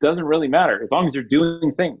doesn't really matter as long as you're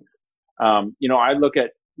doing things. I look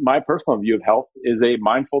at my personal view of health is a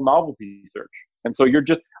mindful novelty search. And so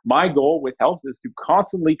my goal with health is to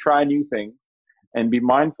constantly try new things and be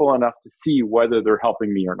mindful enough to see whether they're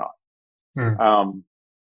helping me or not.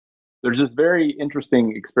 There's this very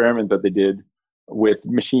interesting experiment that they did with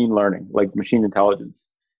machine learning, like machine intelligence.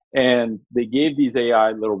 And they gave these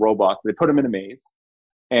AI little robots, they put them in a maze.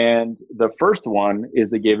 And the first one is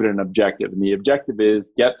they gave it an objective. And the objective is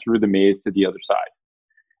get through the maze to the other side.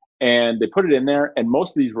 And they put it in there, and most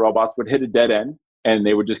of these robots would hit a dead end and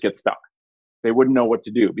they would just get stuck. They wouldn't know what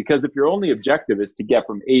to do. Because if your only objective is to get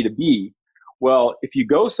from A to B, well, if you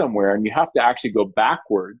go somewhere and you have to actually go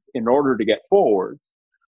backwards in order to get forward,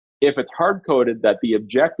 if it's hard-coded that the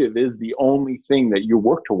objective is the only thing that you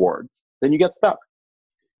work towards, then you get stuck.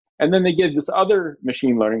 And then they give this other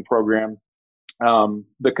machine learning program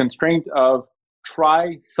the constraint of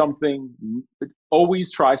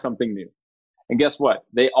always try something new. And guess what?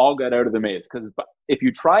 They all got out of the maze because if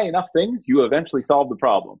you try enough things, you eventually solve the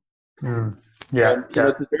problem. Yeah. And,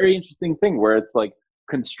 it's a very interesting thing where it's like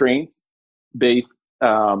constraints-based,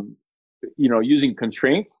 using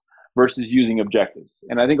constraints versus using objectives.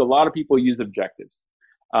 And I think a lot of people use objectives.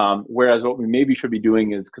 Whereas what we maybe should be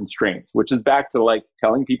doing is constraints, which is back to like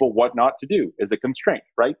telling people what not to do is a constraint,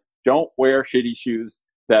 right? Don't wear shitty shoes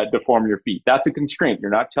that deform your feet. That's a constraint.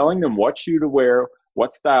 You're not telling them what shoe to wear,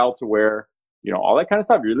 what style to wear, all that kind of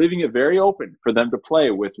stuff. You're leaving it very open for them to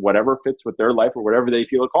play with whatever fits with their life or whatever they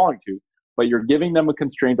feel a calling to, but you're giving them a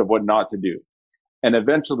constraint of what not to do. And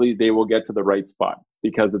eventually they will get to the right spot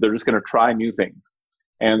because they're just going to try new things.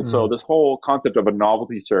 And so this whole concept of a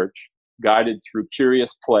novelty search guided through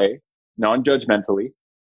curious play, non-judgmentally,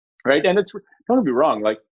 right? And don't get me wrong,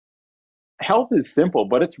 like health is simple,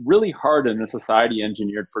 but it's really hard in a society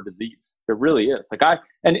engineered for disease. It really is.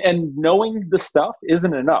 And knowing the stuff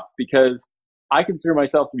isn't enough, because I consider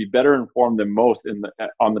myself to be better informed than most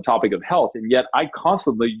on the topic of health. And yet I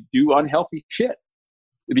constantly do unhealthy shit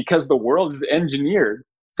because the world is engineered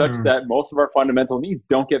such that most of our fundamental needs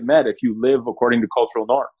don't get met if you live according to cultural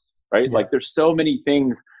norms, right? Yeah. Like there's so many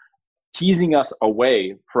things teasing us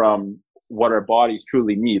away from what our bodies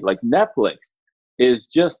truly need. Like Netflix is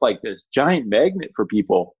just like this giant magnet for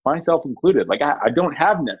people, myself included. Like I don't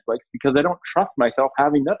have Netflix because I don't trust myself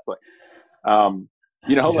having Netflix.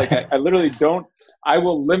 Like I literally don't, I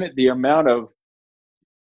will limit the amount of,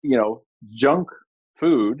 junk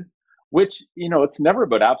food, which, it's never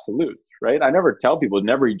about absolutes, right? I never tell people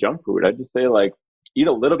never eat junk food. I just say like, eat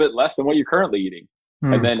a little bit less than what you're currently eating.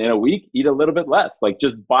 And then in a week, eat a little bit less, like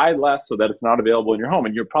just buy less so that it's not available in your home,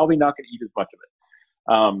 and you're probably not going to eat as much of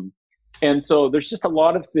it. And so there's just a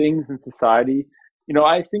lot of things in society.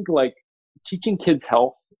 I think like teaching kids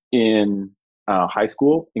health in high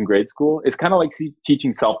school, in grade school, it's kind of like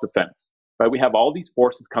teaching self-defense, right? We have all these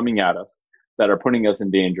forces coming at us that are putting us in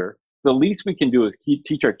danger. The least we can do is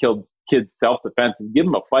teach our kids self-defense and give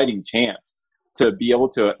them a fighting chance to be able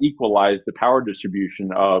to equalize the power distribution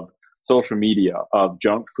of social media, of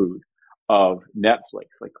junk food, of Netflix.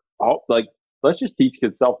 Let's just teach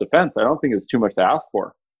kids self-defense. I don't think it's too much to ask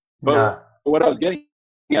for. But what I was getting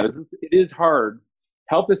at is it is hard.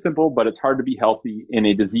 Health is simple, but it's hard to be healthy in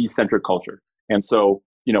a disease-centric culture. And so,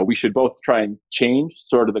 we should both try and change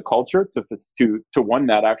sort of the culture to one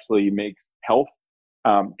that actually makes health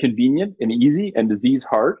convenient and easy and disease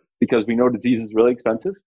hard, because we know disease is really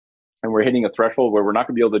expensive and we're hitting a threshold where we're not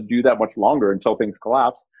going to be able to do that much longer until things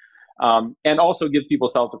collapse. And also give people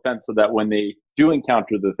self-defense so that when they do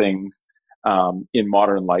encounter the things in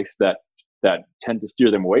modern life that tend to steer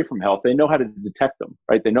them away from health, they know how to detect them,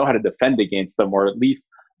 right? They know how to defend against them, or at least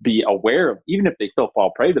be aware of, even if they still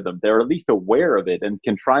fall prey to them, they're at least aware of it and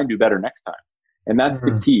can try and do better next time. And that's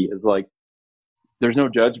the key, is like, there's no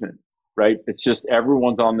judgment, right? It's just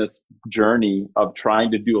everyone's on this journey of trying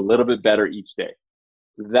to do a little bit better each day.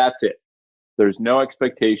 That's it. There's no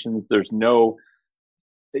expectations. There's no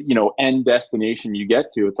end destination you get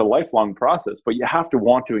to. It's a lifelong process, but you have to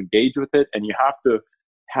want to engage with it, and you have to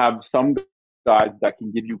have some guides that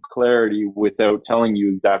can give you clarity without telling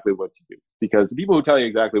you exactly what to do. Because the people who tell you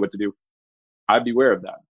exactly what to do, I'd be aware of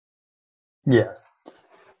that. Yes.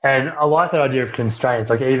 And I like that idea of constraints.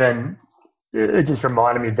 Like, even it just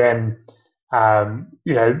reminded me then,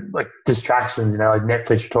 like distractions, like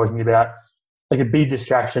Netflix you're talking about, like a big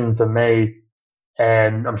distraction for me,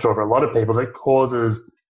 and I'm sure for a lot of people, that causes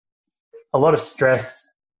a lot of stress,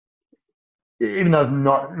 even though it's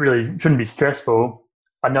not really, shouldn't be stressful.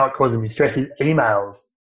 I know it causes me stress is emails,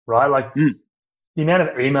 right? Like the amount of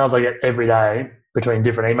emails I get every day between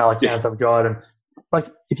different email accounts I've got, and like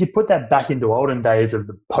if you put that back into olden days of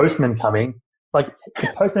the postman coming, like the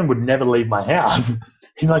postman would never leave my house. It'd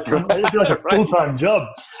be like a full-time job,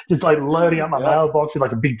 just like loading up my mailbox with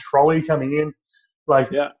like a big trolley coming in,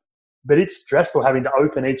 But it's stressful having to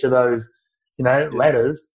open each of those,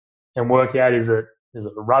 letters and work out, is it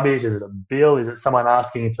rubbish? Is it a bill? Is it someone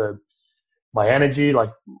asking for my energy?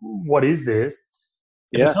 Like, what is this?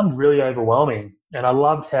 It becomes really overwhelming. And I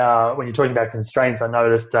loved how, when you're talking about constraints, I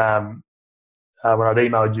noticed when I'd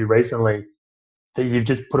emailed you recently that you've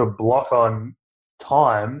just put a block on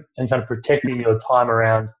time and kind of protecting your time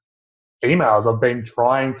around emails. I've been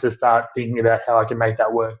trying to start thinking about how I can make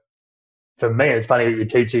that work for me. It's funny that you're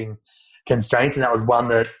teaching constraints, and that was one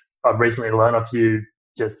that I've recently learned off you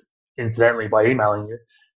just incidentally by emailing you,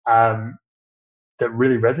 that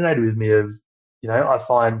really resonated with me of, I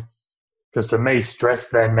find, because for me, stress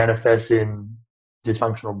then manifests in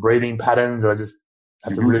dysfunctional breathing patterns. I just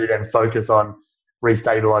have to really then focus on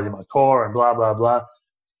restabilizing my core and blah, blah, blah.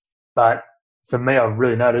 But for me, I've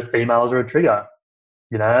really noticed emails are a trigger,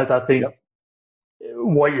 so I think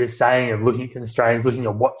what you're saying of looking at constraints, looking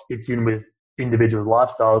at what fits in with individual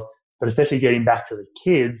lifestyles, but especially getting back to the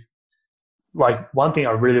kids, like one thing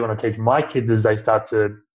I really want to teach my kids as they start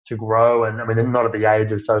to grow, and I mean, they're not at the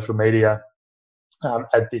age of social media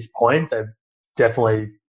at this point. They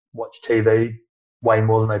definitely watch TV way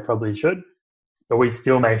more than they probably should, but we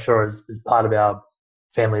still make sure as part of our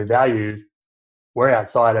family values, we're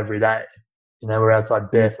outside every day. We're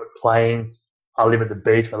outside barefoot playing. I live at the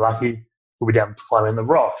beach. We're lucky. We'll be down climbing the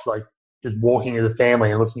rocks, like just walking as a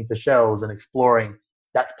family and looking for shells and exploring.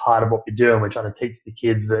 That's part of what we do, and we're trying to teach the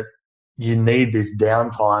kids that you need this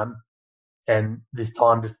downtime and this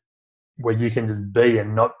time just where you can just be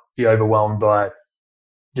and not be overwhelmed by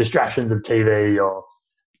distractions of TV or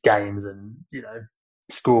games and,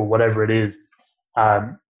 school, whatever it is.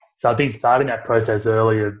 So I think starting that process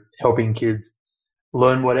early of helping kids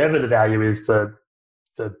learn whatever the value is for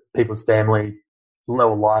people's family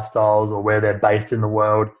level lifestyles or where they're based in the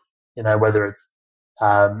world, whether it's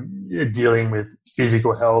dealing with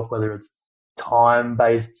physical health, whether it's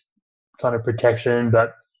time-based kind of protection,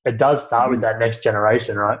 but it does start with that next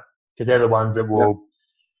generation, right? Because they're the ones that will,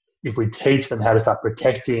 if we teach them how to start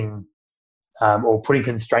protecting or putting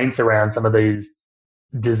constraints around some of these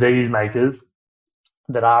disease makers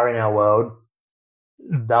that are in our world,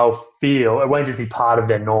 they'll feel, it won't just be part of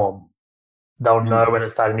their norm. They'll know when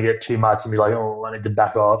it's starting to get too much and be like, oh, I need to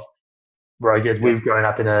back off. Where I guess we've grown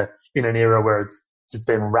up in an era where it's just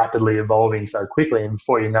been rapidly evolving so quickly, and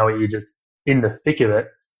before you know it, you're just in the thick of it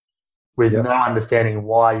with no understanding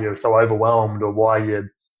why you're so overwhelmed or why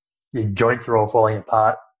your joints are all falling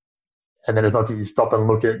apart. And then it's not that you stop and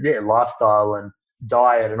look at lifestyle and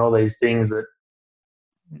diet and all these things that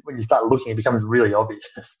when you start looking, it becomes really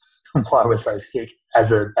obvious why we're so sick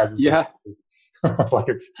as a like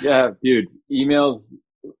dude, emails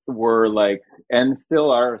were like, and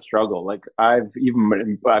still are a struggle. Like I've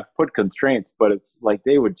put constraints, but it's like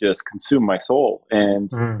they would just consume my soul. And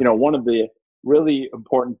one of the really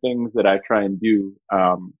important things that I try and do,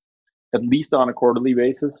 at least on a quarterly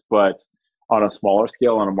basis, but on a smaller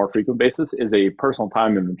scale, on a more frequent basis, is a personal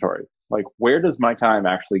time inventory. Like, where does my time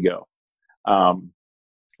actually go?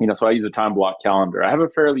 So I use a time block calendar. I have a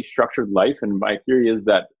fairly structured life, and my theory is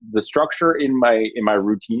that the structure in my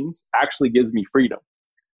routines actually gives me freedom,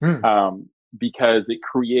 because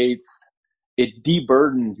it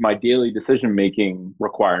deburdens my daily decision making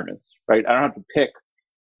requirements. Right? I don't have to pick,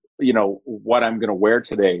 what I'm going to wear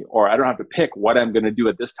today, or I don't have to pick what I'm going to do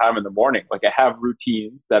at this time in the morning. Like, I have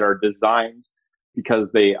routines that are designed because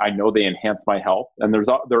I know they enhance my health. And there's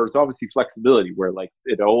obviously flexibility where like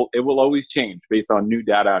it will always change based on new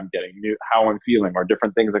data I'm getting, how I'm feeling, or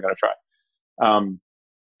different things I'm going to try.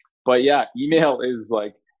 But yeah, email is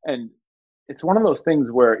like, and it's one of those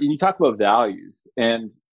things where you talk about values,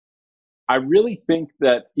 and I really think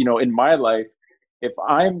that, in my life, if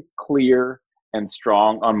I'm clear and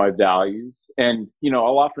strong on my values, and,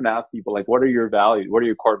 I'll often ask people like, what are your values? What are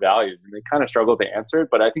your core values? And they kind of struggle to answer it.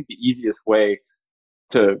 But I think the easiest way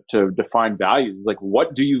to define values is like,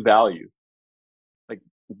 what do you value? Like,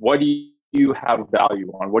 what do you have value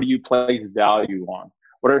on? What do you place value on?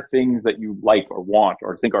 What are things that you like or want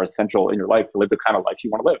or think are essential in your life to live the kind of life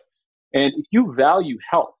you want to live? And if you value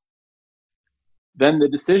health, then the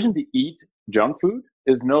decision to eat junk food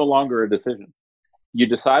is no longer a decision. You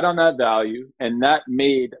decide on that value, and that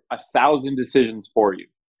made 1,000 decisions for you.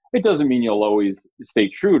 It doesn't mean you'll always stay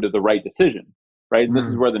true to the right decision, right? And this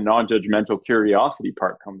is where the non-judgmental curiosity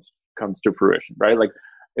part comes to fruition, right? Like,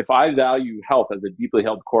 if I value health as a deeply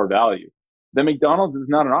held core value, then McDonald's is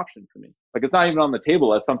not an option for me. Like, it's not even on the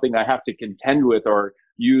table as something I have to contend with or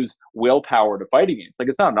use willpower to fight against. Like,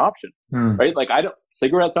 it's not an option, right? Like,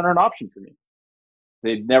 cigarettes aren't an option for me.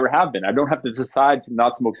 They never have been. I don't have to decide to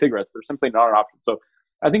not smoke cigarettes. They're simply not an option. So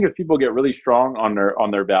I think if people get really strong on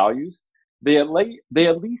their values, they at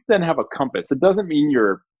least then have a compass. It doesn't mean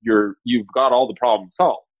you've got all the problems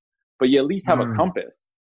solved, but you at least have a compass,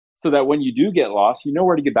 so that when you do get lost, you know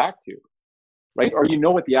where to get back to, right? Or you know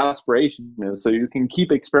what the aspiration is, so you can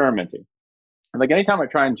keep experimenting. And like, anytime I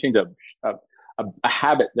try and change a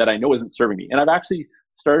habit that I know isn't serving me, and I've actually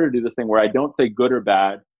started to do this thing where I don't say good or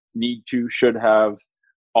bad, need to, should have,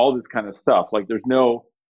 all this kind of stuff. Like, there's no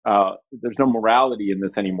morality in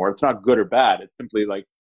this anymore. It's not good or bad. It's simply like,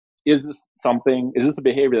 is this a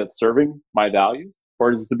behavior that's serving my values,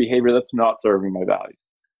 or is this a behavior that's not serving my values?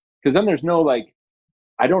 Because then there's no like,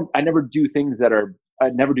 I never do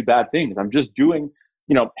bad things. I'm just doing,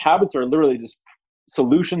 habits are literally just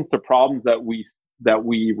solutions to problems that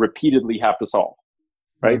we repeatedly have to solve,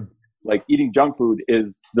 right? Like, eating junk food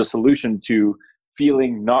is the solution to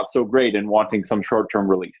feeling not so great and wanting some short-term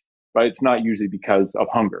relief, right? It's not usually because of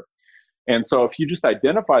hunger. And so if you just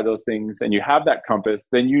identify those things and you have that compass,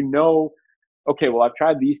 then okay, well, I've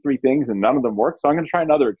tried these 3 things and none of them work, so I'm going to try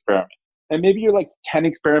another experiment. And maybe you're like 10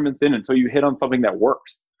 experiments in until you hit on something that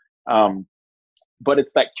works. But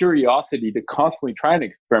it's that curiosity to constantly try an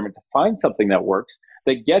experiment to find something that works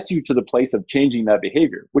that gets you to the place of changing that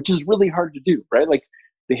behavior, which is really hard to do, right? Like,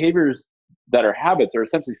 behaviors that are habits are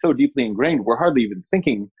essentially so deeply ingrained, we're hardly even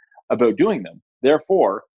thinking about doing them.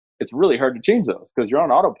 Therefore, it's really hard to change those because you're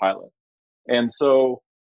on autopilot. And so,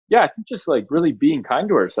 yeah, I think just like really being kind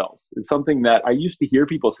to ourselves is something that I used to hear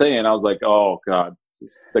people say, and I was like, oh God,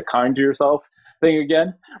 the kind to yourself thing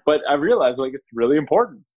again. But I realized like it's really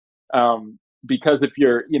important, because if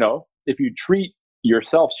you treat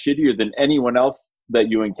yourself shittier than anyone else that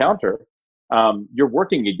you encounter, you're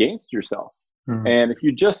working against yourself. And if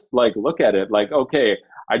you just like look at it like, okay,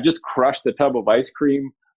 I just crushed a tub of ice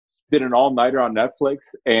cream, did an all-nighter on Netflix,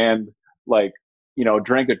 and like,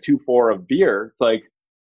 drank a 2-4 of beer. It's like,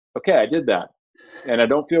 okay, I did that and I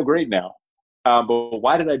don't feel great now. But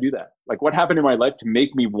why did I do that? Like, what happened in my life to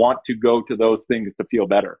make me want to go to those things to feel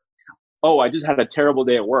better? Oh, I just had a terrible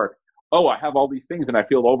day at work. Oh, I have all these things and I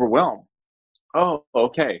feel overwhelmed. Oh,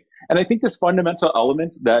 okay. And I think this fundamental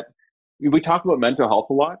element that we talk about mental health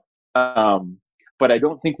a lot, but I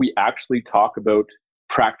don't think we actually talk about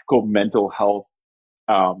practical mental health,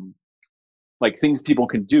 like things people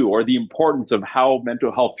can do, or the importance of how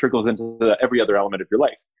mental health trickles into every other element of your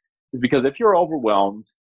life. Is because if you're overwhelmed,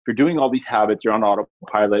 if you're doing all these habits, you're on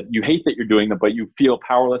autopilot, you hate that you're doing them, but you feel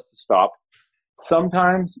powerless to stop.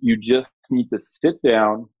 Sometimes you just need to sit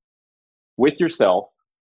down with yourself,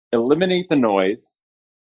 eliminate the noise,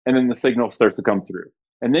 and then the signal starts to come through.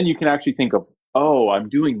 And then you can actually think of, oh, I'm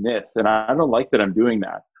doing this, and I don't like that I'm doing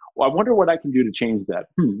that. Well, I wonder what I can do to change that.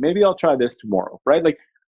 Maybe I'll try this tomorrow, right? Like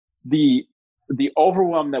the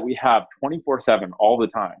overwhelm that we have 24/7 all the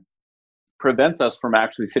time prevents us from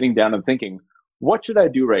actually sitting down and thinking, what should I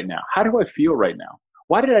do right now? How do I feel right now?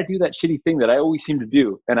 Why did I do that shitty thing that I always seem to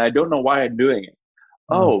do? And I don't know why I'm doing it.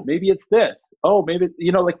 Oh, maybe it's this. Oh, maybe,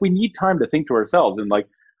 like we need time to think to ourselves. And like,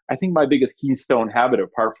 I think my biggest keystone habit,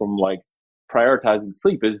 apart from like prioritizing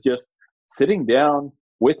sleep, is just sitting down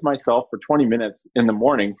with myself for 20 minutes in the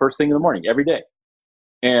morning, first thing in the morning, every day.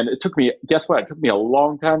 And it took me, guess what? It took me a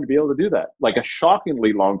long time to be able to do that. Like a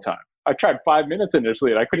shockingly long time. I tried 5 minutes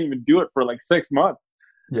initially and I couldn't even do it for like 6 months.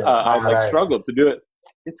 Yeah, I like struggled to do it.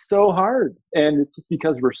 It's so hard. And it's just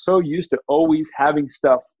because we're so used to always having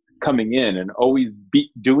stuff coming in and always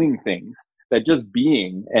doing things, that just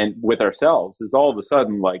being and with ourselves is all of a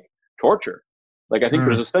sudden like torture. Like I think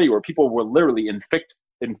there's a study where people will literally inflict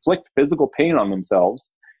physical pain on themselves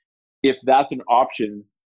if that's an option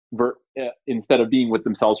instead of being with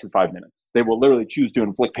themselves for 5 minutes. They will literally choose to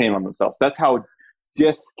inflict pain on themselves. That's how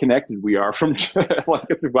disconnected we are from like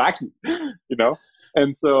it's wacky,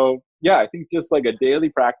 And so, yeah, I think just like a daily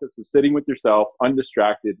practice of sitting with yourself,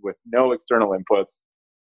 undistracted, with no external inputs,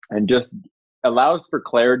 and just allows for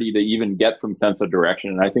clarity to even get some sense of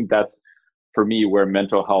direction. And I think that's, for me, where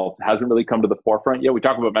mental health hasn't really come to the forefront yet. We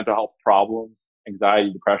talk about mental health problems,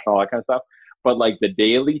 anxiety, depression, all that kind of stuff. But like the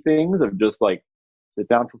daily things of just like sit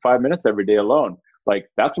down for 5 minutes every day alone, like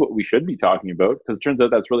that's what we should be talking about, because it turns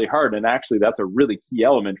out that's really hard. And actually, that's a really key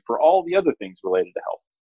element for all the other things related to health.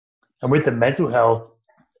 And with the mental health,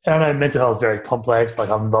 I know mental health is very complex. Like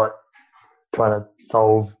I'm not trying to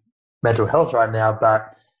solve mental health right now,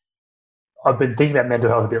 but I've been thinking about mental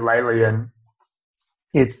health a bit lately, and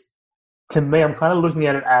it's, to me, I'm kind of looking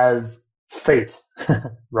at it as feet,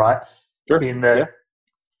 right? Sure. In that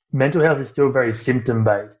mental health is still very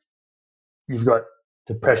symptom-based. You've got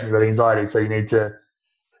depression, you've got anxiety, so you need to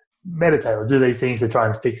meditate or do these things to try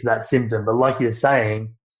and fix that symptom. But like you're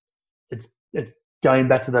saying, it's going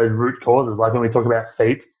back to those root causes. Like when we talk about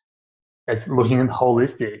feet, it's looking at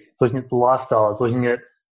holistic, it's looking at the lifestyle, it's looking at,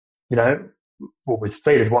 with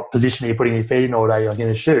feet is what position are you putting your feet in all day, like in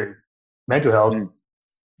a shoe. Mental health,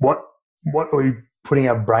 what are we putting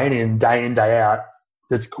our brain in, day out,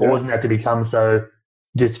 that's causing that to become so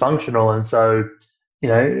dysfunctional and so,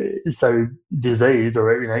 so diseased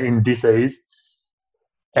or, in disease.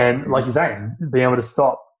 And like you're saying, being able to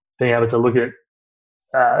stop, being able to look at,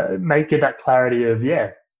 get that clarity of,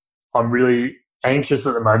 I'm really anxious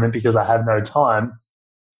at the moment because I have no time.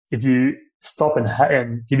 If you stop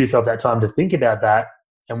and give yourself that time to think about that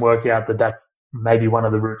and work out that that's maybe one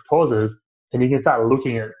of the root causes, then you can start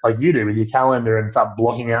looking at, like you do with your calendar, and start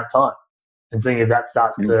blocking out time and seeing if that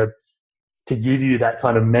starts to give you that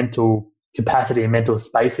kind of mental capacity and mental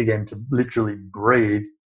space again to literally breathe,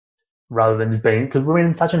 rather than just being, because we're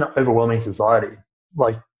in such an overwhelming society.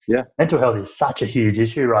 Like, mental health is such a huge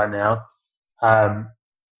issue right now. And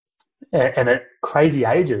at crazy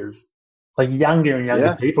ages, like younger and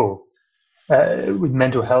younger people with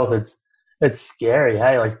mental health, it's scary.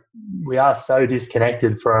 Hey, like we are so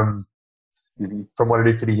disconnected from what it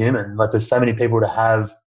is to be human. Like there's so many people to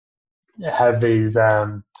have these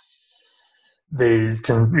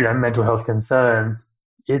mental health concerns.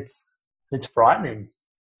 It's frightening.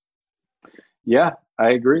 Yeah, I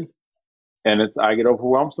agree. And I get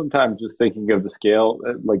overwhelmed sometimes just thinking of the scale,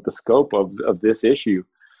 like the scope of this issue.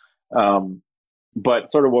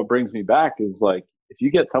 But sort of what brings me back is like, if you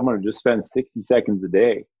get someone to just spend 60 seconds a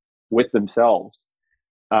day with themselves,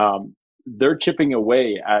 they're chipping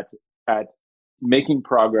away at making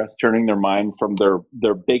progress, turning their mind from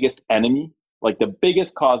their biggest enemy Like the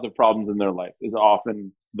biggest cause of problems in their life is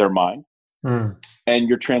often their mind. Mm. And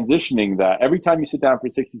you're transitioning that every time you sit down for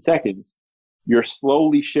 60 seconds, you're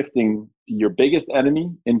slowly shifting your biggest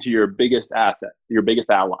enemy into your biggest asset, your biggest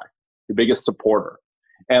ally, your biggest supporter.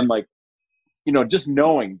 And like, just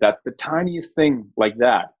knowing that the tiniest thing like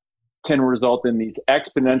that can result in these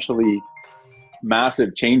exponentially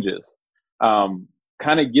massive changes,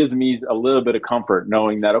 kind of gives me a little bit of comfort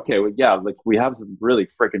knowing that, okay, well, yeah, like we have some really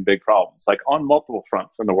freaking big problems, like on multiple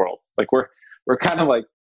fronts in the world. Like we're kind of like,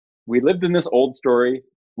 we lived in this old story.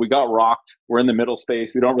 We got rocked. We're in the middle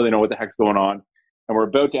space. We don't really know what the heck's going on. And we're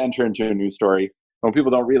about to enter into a new story. And what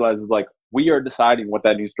people don't realize is like, we are deciding what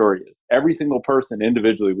that new story is. Every single person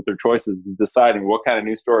individually with their choices is deciding what kind of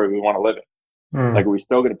new story we want to live in. Mm. Like, are we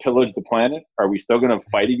still going to pillage the planet? Are we still going to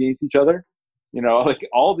fight against each other? Like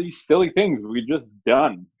all these silly things we just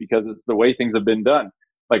done because it's the way things have been done.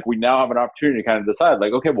 Like we now have an opportunity to kind of decide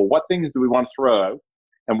like, okay, well, what things do we want to throw out?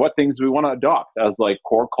 And what things do we want to adopt as like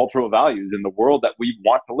core cultural values in the world that we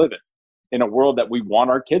want to live in a world that we want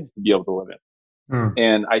our kids to be able to live in. Mm.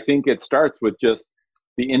 And I think it starts with just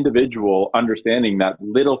the individual understanding that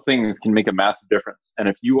little things can make a massive difference. And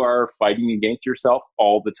if you are fighting against yourself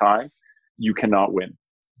all the time, you cannot win.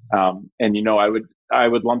 And I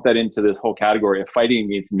would lump that into this whole category of fighting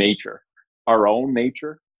against nature, our own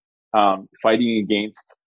nature, fighting against,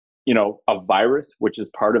 a virus, which is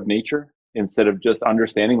part of nature, instead of just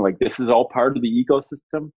understanding like this is all part of the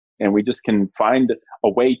ecosystem and we just can find a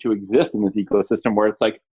way to exist in this ecosystem where it's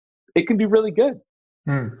like, it can be really good.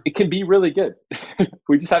 Mm. It can be really good.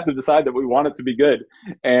 We just have to decide that we want it to be good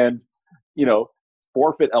and,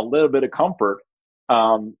 forfeit a little bit of comfort,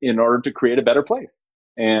 in order to create a better place.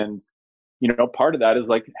 And, part of that is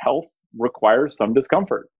like health requires some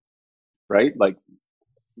discomfort, right? Like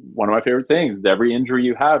one of my favorite sayings is every injury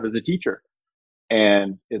you have is a teacher.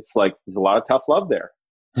 And it's like, there's a lot of tough love there.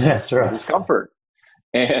 Yeah, that's right. Discomfort.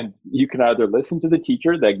 And you can either listen to the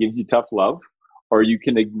teacher that gives you tough love, or you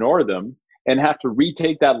can ignore them and have to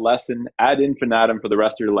retake that lesson ad infinitum for the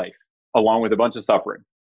rest of your life, along with a bunch of suffering.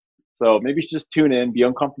 So maybe you should just tune in, be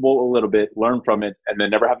uncomfortable a little bit, learn from it, and then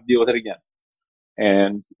never have to deal with it again.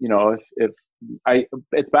 And,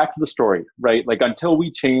 it's back to the story, right? Like until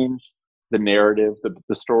we change the narrative,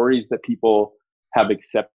 the stories that people have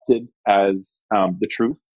accepted as the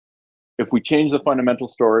truth. If we change the fundamental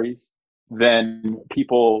stories, then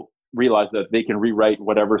people realize that they can rewrite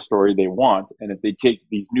whatever story they want. And if they take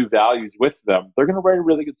these new values with them, they're going to write a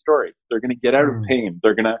really good story. They're going to get out of pain.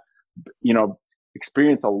 They're going to,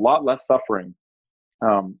 experience a lot less suffering.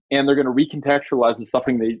 And they're going to recontextualize the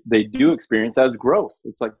suffering they do experience as growth.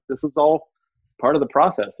 It's like, this is all part of the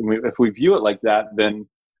process. And if we view it like that, then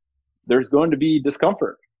there's going to be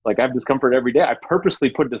discomfort. Like I have discomfort every day. I purposely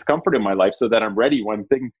put discomfort in my life so that I'm ready when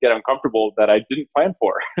things get uncomfortable that I didn't plan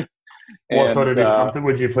for. What sort of discomfort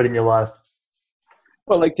would you put in your life?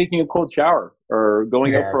 Well, like taking a cold shower or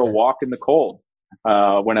going out for a walk in the cold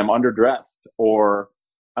when I'm underdressed, or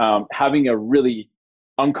having a really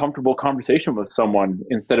uncomfortable conversation with someone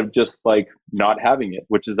instead of just like not having it,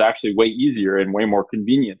 which is actually way easier and way more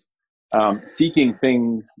convenient. Seeking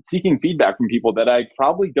feedback from people that I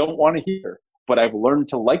probably don't want to hear, but I've learned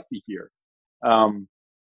to like to hear. And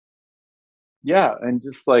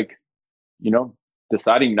just like,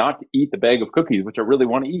 deciding not to eat the bag of cookies, which I really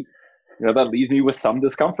want to eat. That leaves me with some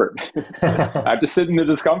discomfort. I have to sit in the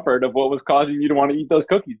discomfort of what was causing me to want to eat those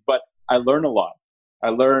cookies, but I learn a lot. I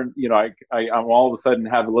learned, I'm all of a sudden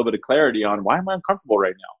have a little bit of clarity on why am I uncomfortable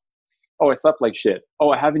right now? Oh, I slept like shit.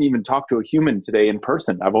 Oh, I haven't even talked to a human today in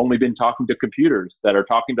person. I've only been talking to computers that are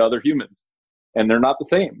talking to other humans, and they're not the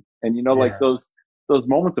same. And like those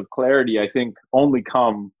moments of clarity, I think only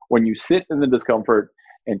come when you sit in the discomfort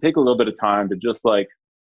and take a little bit of time to just like,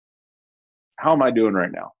 how am I doing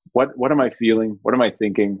right now? What am I feeling? What am I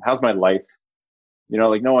thinking? How's my life?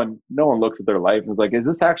 Like no one looks at their life and is like, is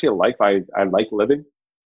this actually a life I like living?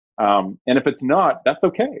 And if it's not, that's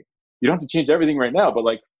okay. You don't have to change everything right now, but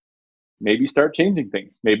like maybe start changing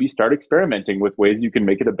things. Maybe start experimenting with ways you can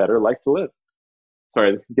make it a better life to live.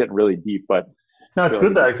 Sorry, this is getting really deep, but no, it's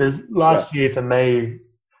good though, because last year for me,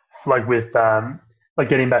 like with like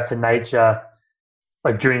getting back to nature,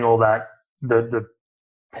 like during all that the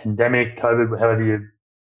pandemic, COVID, whatever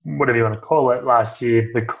you want to call it, last year,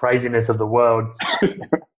 the craziness of the world.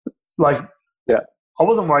 Like, I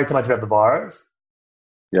wasn't worried so much about the virus.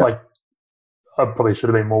 Yeah. Like, I probably should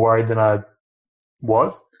have been more worried than I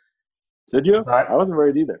was. Did you? But, I wasn't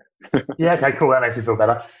worried either. Yeah, okay, cool. That makes me feel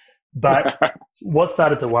better. But what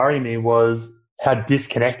started to worry me was how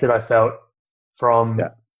disconnected I felt from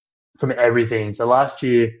everything. So last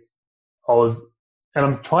year, I was and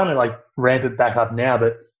I'm trying to like ramp it back up now,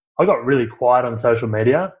 but I got really quiet on social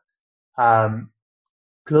media because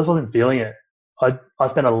I just wasn't feeling it. I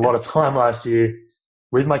spent a lot of time last year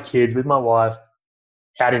with my kids, with my wife,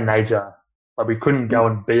 out in nature. Like we couldn't go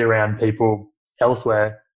and be around people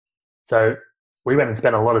elsewhere. So we went and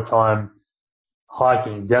spent a lot of time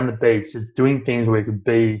hiking down the beach, just doing things where we could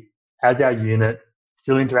be as our unit,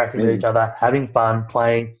 still interacting with each other, having fun,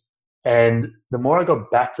 playing. And the more I got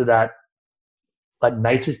back to that like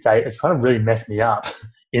nature state, it's kind of really messed me up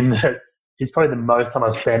in that it's probably the most time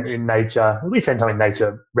I've spent in nature. We spend time in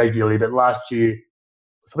nature regularly, but last year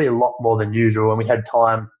was probably a lot more than usual. And we had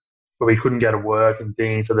time where we couldn't go to work and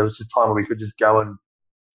things. So there was just time where we could just go and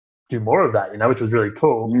do more of that, which was really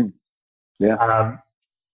cool. Yeah.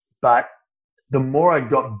 But the more I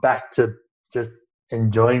got back to just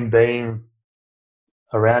enjoying being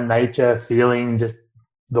around nature, feeling just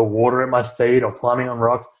the water at my feet or climbing on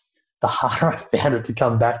rocks, the harder I found it to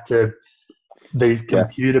come back to these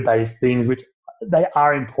computer-based things, which they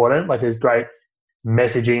are important. Like there's great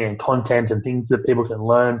messaging and content and things that people can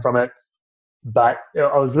learn from it. But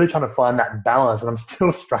I was really trying to find that balance, and I'm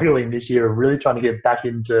still struggling this year of really trying to get back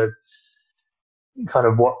into kind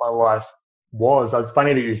of what my life was. It's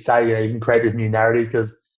funny that you say, you can create this new narrative,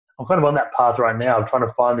 because I'm kind of on that path right now of trying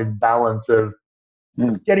to find this balance of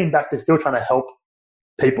getting back to still trying to help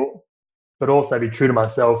people, but also be true to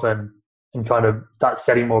myself and kind of start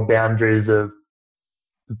setting more boundaries of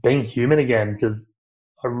being human again. Because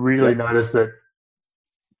I really noticed that,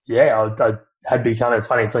 I had become, it's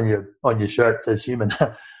funny, it's on your shirt, it says human.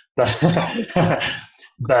 but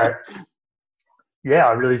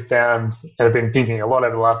I really found, and I've been thinking a lot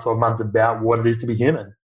over the last 12 months about what it is to be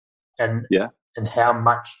human, and how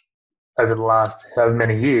much over the last however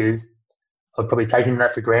many years I've probably taken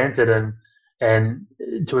that for granted, and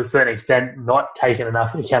to a certain extent not taken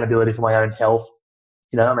enough accountability for my own health.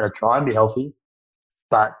 I'm going to try and be healthy,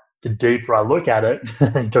 but the deeper I look at it,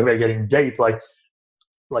 you talk about getting deep, like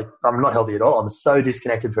I'm not healthy at all. I'm so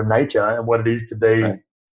disconnected from nature and what it is to be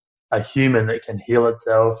a human that can heal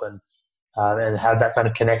itself and have that kind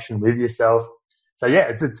of connection with yourself. So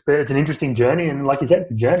it's an interesting journey, and like you said,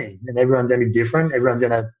 it's a journey, and everyone's going to be different. Everyone's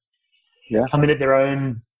going to come in at their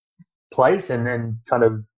own place and kind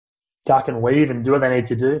of duck and weave and do what they need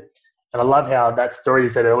to do. And I love how that story you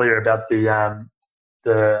said earlier about the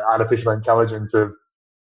artificial intelligence of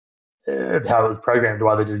how it was programmed to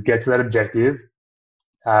either just get to that objective,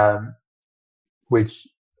 which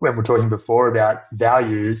when we're talking before about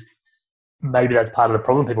values, maybe that's part of the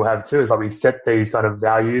problem people have too, is like we set these kind of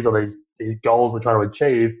values or these goals we're trying to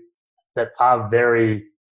achieve that are very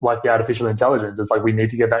like the artificial intelligence. It's like we need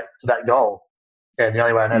to get back to that goal, and the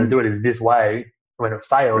only way I know to do it is this way. When it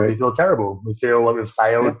fails, we feel terrible. We feel like we've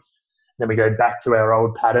failed. Then we go back to our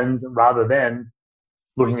old patterns rather than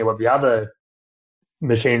looking at what the other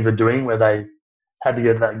machines were doing, where they had to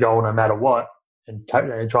get to that goal no matter what, and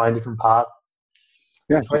trying different paths.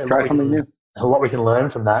 Try something new. A lot we can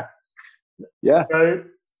learn from that. So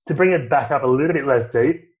to bring it back up a little bit less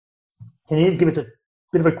deep, can you just give us a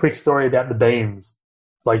bit of a quick story about the beans?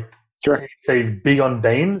 Like, TXC's big on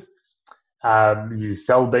beans. You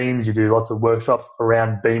sell beans, you do lots of workshops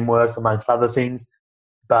around bean work, amongst other things.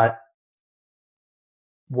 But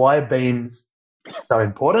why are beans so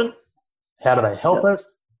important? How do they help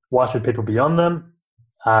us? Why should people be on them?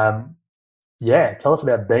 Tell us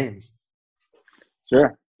about beans.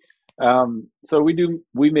 Sure. So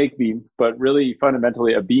we make beams, but really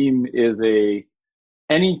fundamentally a beam is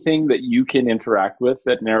anything that you can interact with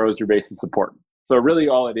that narrows your base of support. So really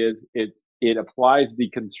all it is, it applies the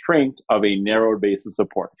constraint of a narrowed base of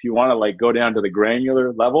support. If you want to like go down to the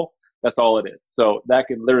granular level, that's all it is. So that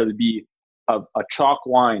can literally be a chalk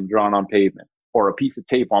line drawn on pavement or a piece of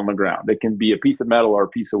tape on the ground. It can be a piece of metal or a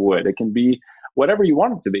piece of wood. It can be whatever you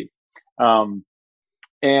want it to be.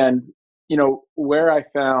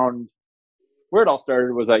 Where it all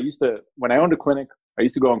started was when I owned a clinic, I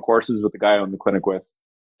used to go on courses with the guy I owned the clinic with.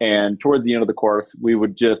 And towards the end of the course, we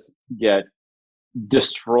would just get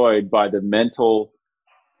destroyed by the mental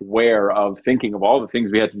wear of thinking of all the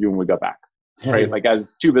things we had to do when we got back, right? Like as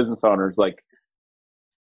two business owners, like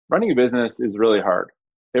running a business is really hard.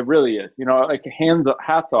 It really is, like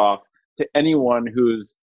hats off to anyone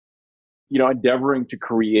who's, endeavoring to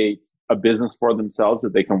create a business for themselves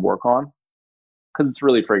that they can work on, because it's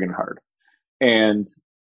really friggin' hard. And,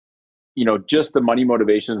 just the money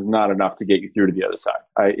motivation is not enough to get you through to the other side.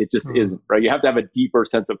 It just isn't, right? You have to have a deeper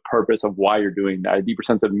sense of purpose of why you're doing that, a deeper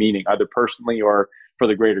sense of meaning, either personally or for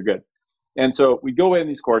the greater good. And so we go in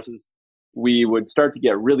these courses, we would start to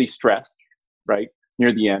get really stressed, right,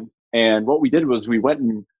 near the end. And what we did was we went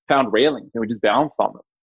and found railings and we just balanced on them.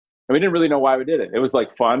 And we didn't really know why we did it. It was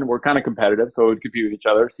like fun. We're kind of competitive, so we would compete with each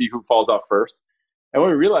other, see who falls off first. And what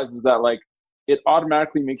we realized is that like it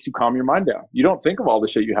automatically makes you calm your mind down. You don't think of all the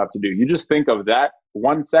shit you have to do. You just think of that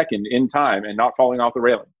 1 second in time and not falling off the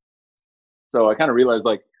railing. So I kind of realized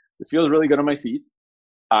like this feels really good on my feet.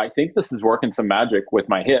 I think this is working some magic with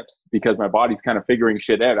my hips because my body's kind of figuring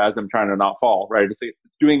shit out as I'm trying to not fall, right?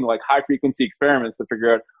 It's doing like high frequency experiments to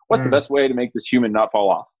figure out what's the best way to make this human not fall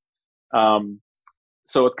off.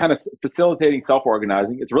 So it's kind of facilitating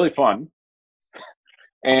self-organizing. It's really fun.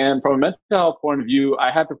 And from a mental health point of view,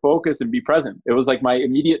 I had to focus and be present. It was like my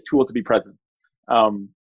immediate tool to be present.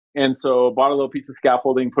 And so bought a little piece of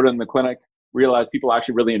scaffolding, put it in the clinic, realized people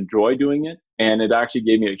actually really enjoy doing it. And it actually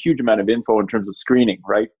gave me a huge amount of info in terms of screening,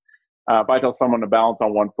 right? If I tell someone to balance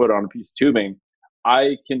on 1 foot on a piece of tubing,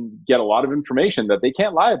 I can get a lot of information that they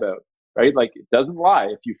can't lie about, right? Like it doesn't lie.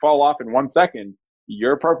 If you fall off in 1 second,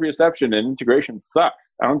 your proprioception and integration sucks.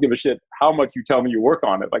 I don't give a shit how much you tell me you work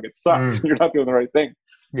on it. Like it sucks. You're not doing the right thing.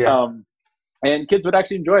 Yeah. And kids would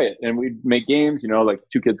actually enjoy it. And we'd make games, like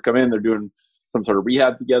 2 kids come in, they're doing some sort of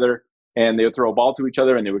rehab together and they would throw a ball to each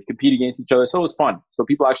other and they would compete against each other. So it was fun. So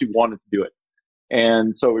people actually wanted to do it.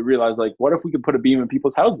 And so we realized like, what if we could put a beam in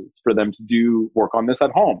people's houses for them to do work on this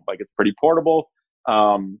at home? Like it's pretty portable.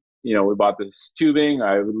 We bought this tubing.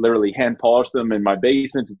 I would literally hand polish them in my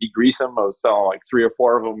basement to degrease them. I was selling like 3 or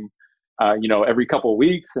 4 of them, every couple of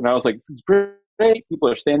weeks. And I was like, this is great. People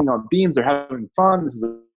are standing on beams. They're having fun. This is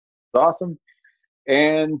awesome.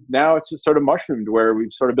 And now it's just sort of mushroomed where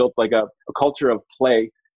we've sort of built like a culture of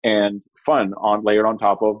play and fun layered on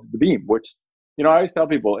top of the beam, which, I always tell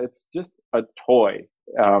people it's just a toy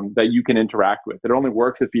that you can interact with. It only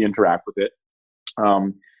works if you interact with it.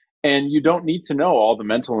 And you don't need to know all the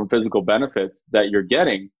mental and physical benefits that you're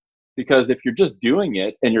getting, because if you're just doing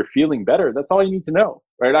it and you're feeling better, that's all you need to know,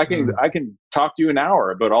 right? I can talk to you an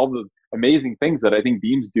hour about all the amazing things that I think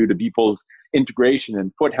beams do to people's integration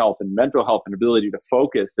and foot health and mental health and ability to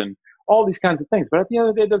focus and all these kinds of things. But at the end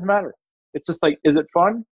of the day, it doesn't matter. It's just like, is it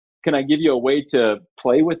fun? Can I give you a way to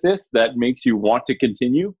play with this that makes you want to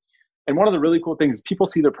continue? And one of the really cool things is people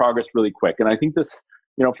see their progress really quick. And I think this,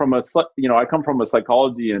 I come from a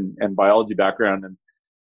psychology and biology background, and,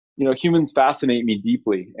 humans fascinate me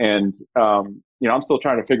deeply. And, I'm still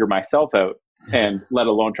trying to figure myself out, and let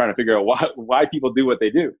alone trying to figure out why people do what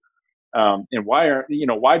they do. And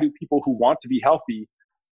why do people who want to be healthy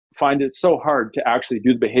find it so hard to actually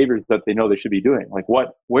do the behaviors that they know they should be doing? Like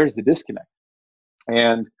where's the disconnect?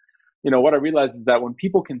 And, what I realized is that when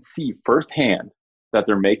people can see firsthand that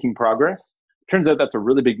they're making progress, turns out that's a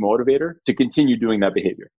really big motivator to continue doing that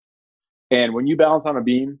behavior. And when you balance on a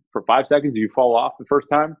beam for 5 seconds, you fall off the first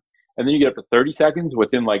time, and then you get up to 30 seconds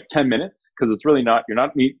within like 10 minutes, because it's really you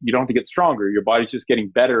don't have to get stronger. Your body's just getting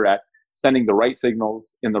better at sending the right signals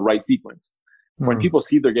in the right sequence. When people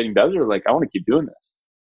see they're getting better, they're like, I want to keep doing this.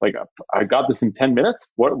 Like I got this in 10 minutes.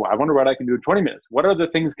 I wonder what I can do in 20 minutes. What other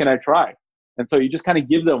things can I try? And so you just kind of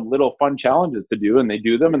give them little fun challenges to do, and they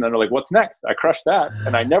do them, and then they're like, what's next? I crushed that,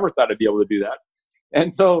 and I never thought I'd be able to do that.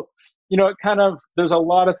 And so, there's a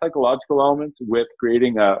lot of psychological elements with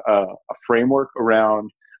creating a framework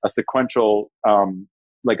around a sequential,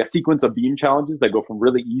 like a sequence of beam challenges that go from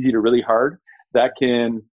really easy to really hard, that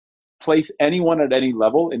can place anyone at any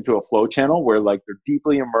level into a flow channel where like they're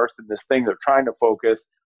deeply immersed in this thing. They're trying to focus.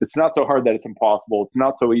 It's not so hard that it's impossible. It's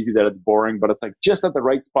not so easy that it's boring, but it's like just at the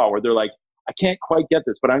right spot where they're like, I can't quite get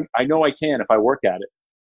this, but I know I can if I work at it.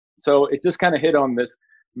 So it just kind of hit on this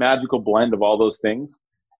magical blend of all those things.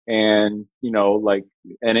 And, like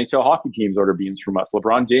NHL hockey teams order beams from us.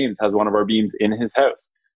 LeBron James has one of our beams in his house.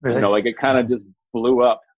 Really? It kind of just blew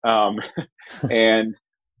up. And,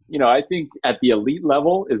 I think at the elite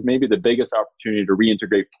level is maybe the biggest opportunity to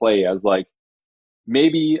reintegrate play as like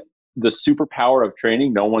maybe the superpower of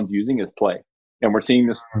training no one's using is play. And we're seeing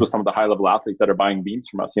this with some of the high level athletes that are buying beams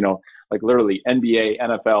from us, like literally NBA,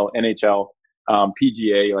 NFL, NHL,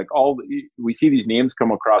 PGA, we see these names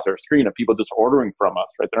come across our screen of people just ordering from us,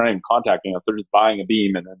 right? They're not even contacting us. They're just buying a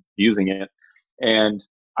beam and then using it. And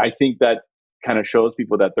I think that kind of shows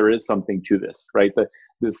people that there is something to this, right?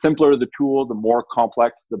 The simpler the tool, the more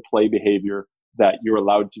complex the play behavior that you're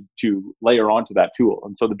allowed to layer onto that tool.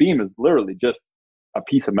 And so the beam is literally just a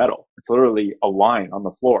piece of metal. It's literally a line on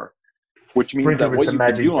the floor, which means that what you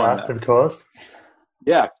can do on that, of course.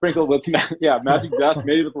 Yeah, sprinkled with magic dust,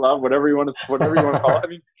 made with love, whatever you want to call it. I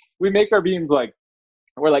mean, we make our beams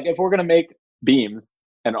we're like, if we're gonna make beams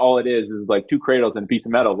and all it is like 2 cradles and a piece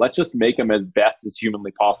of metal, let's just make them as best as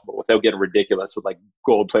humanly possible without getting ridiculous with like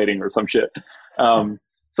gold plating or some shit.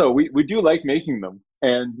 So we do like making them,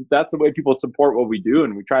 And that's the way people support what we do.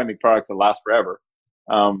 And we try and make products that last forever.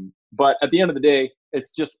 But at the end of the day,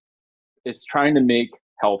 it's trying to make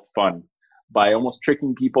health fun by almost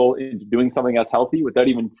tricking people into doing something that's healthy without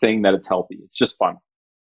even saying that it's healthy. It's just fun.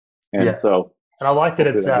 And so, and I like that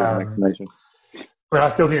it's, an explanation. I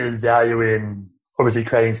still think there's value in obviously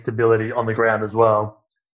creating stability on the ground as well.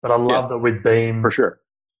 But I love that with beams, for sure,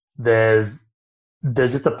 there's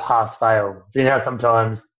just a pass fail. So you know how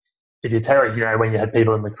sometimes if you take, when you had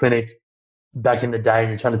people in the clinic back in the day and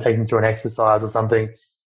you're trying to take them through an exercise or something,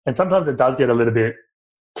 and sometimes it does get a little bit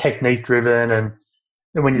technique driven, and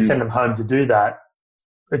when you send them home to do that,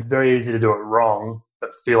 it's very easy to do it wrong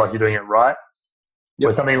but feel like you're doing it right.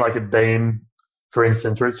 Or something like a beam, for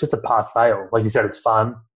instance, where it's just a pass fail. Like you said, it's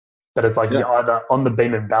fun, but it's like you're either on the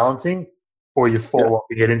beam and balancing, or you fall off.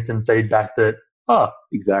 You get instant feedback that,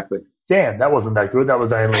 exactly, damn, that wasn't that good. That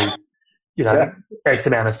was only, X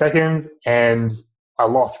amount of seconds, and I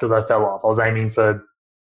lost because I fell off. I was aiming for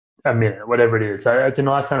a minute, whatever it is. So it's a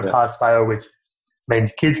nice kind of pass fail, which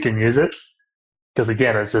means kids can use it. Because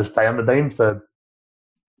again, it's just stay on the beam for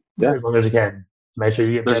as long as you can. Make sure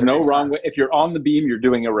you get. There's no wrong way. If you're on the beam, you're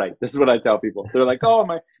doing it right. This is what I tell people. They're like, "Oh,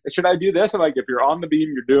 should I do this?" I'm like, "If you're on the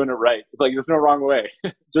beam, you're doing it right." It's like there's no wrong way.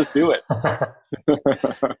 Just do it.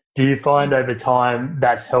 Do you find over time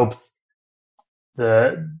that helps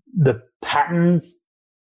the patterns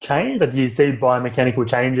change? Like, do you see biomechanical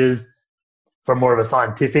changes from more of a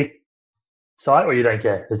scientific side, or you don't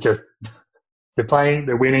care? It's just they're playing,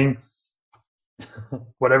 they're winning.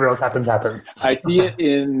 Whatever else happens. I see it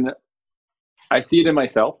in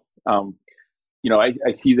myself. I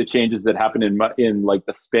see the changes that happen in like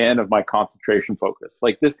the span of my concentration focus.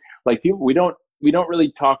 Like this, like people, we don't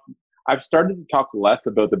really talk. I've started to talk less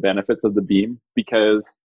about the benefits of the beam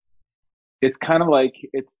because it's kind of like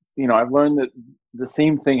I've learned that the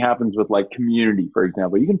same thing happens with like community, for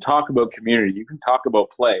example. You can talk about community, you can talk about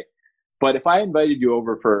play, but if I invited you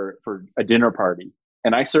over for a dinner party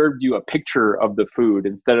and I served you a picture of the food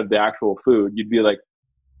instead of the actual food, you'd be like,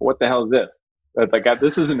 what the hell is this? It's like,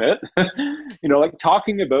 this isn't it. Like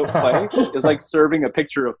talking about play is like serving a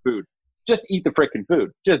picture of food. Just eat the frickin'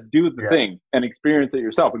 food. Just do the thing and experience it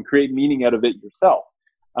yourself and create meaning out of it yourself.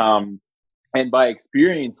 And by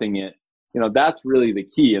experiencing it, that's really the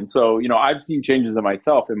key. And so, I've seen changes in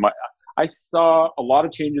myself. I saw a lot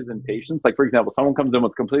of changes in patients. Like, for example, someone comes in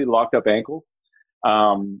with completely locked up ankles,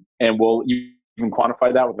 and we'll even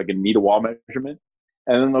quantify that with like a knee to wall measurement.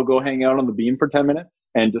 And then they'll go hang out on the beam for 10 minutes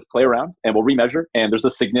and just play around, and we'll remeasure. And there's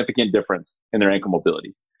a significant difference in their ankle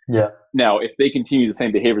mobility. Yeah. Now, if they continue the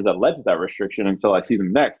same behaviors that led to that restriction until I see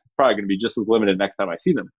them next, it's probably going to be just as limited next time I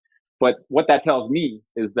see them. But what that tells me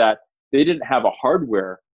is that they didn't have a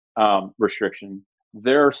hardware restriction.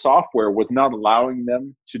 Their software was not allowing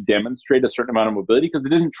them to demonstrate a certain amount of mobility because they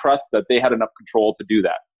didn't trust that they had enough control to do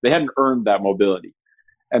that. They hadn't earned that mobility.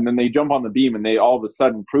 And then they jump on the beam and they all of a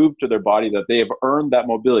sudden prove to their body that they have earned that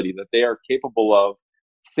mobility, that they are capable of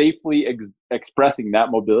safely expressing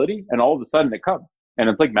that mobility. And all of a sudden it comes. And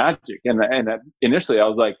it's like magic. And initially I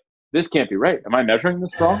was like, this can't be right. Am I measuring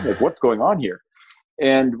this wrong? Like, what's going on here?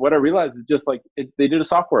 And what I realized is just like they did a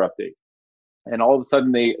software update. And all of a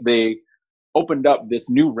sudden they opened up this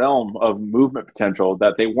new realm of movement potential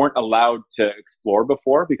that they weren't allowed to explore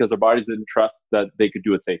before because their bodies didn't trust that they could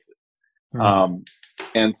do it safely. Mm.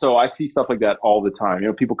 And so I see stuff like that all the time.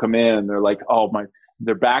 People come in and they're like, oh,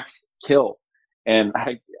 their backs kill. And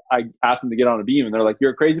I ask them to get on a beam and they're like,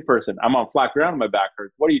 you're a crazy person. I'm on flat ground and my back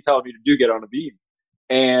hurts. What are you telling me to do? Get on a beam.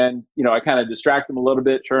 And, I kind of distract them a little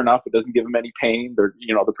bit. Sure enough, it doesn't give them any pain. They're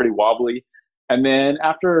pretty wobbly. And then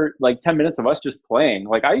after like 10 minutes of us just playing,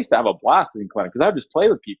 like I used to have a blast in clinic because I would just play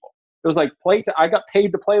with people. It was like I got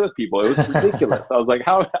paid to play with people. It was ridiculous. I was like,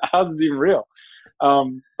 how is this even real?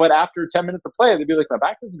 But after 10 minutes of play, they'd be like, my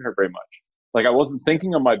back doesn't hurt very much. Like I wasn't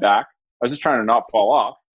thinking of my back. I was just trying to not fall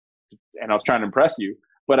off and I was trying to impress you,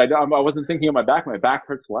 but I wasn't thinking of my back. My back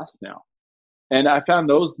hurts less now. And I found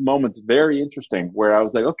those moments very interesting where I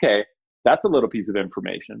was like, okay, that's a little piece of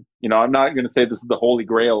information. I'm not going to say this is the holy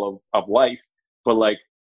grail of life, but like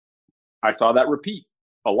I saw that repeat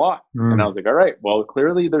a lot. And I was like, all right, well,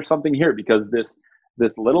 clearly there's something here because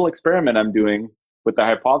this little experiment I'm doing with the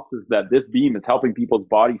hypothesis that this beam is helping people's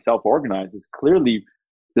body self-organize is clearly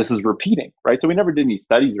this is repeating, right? So we never did any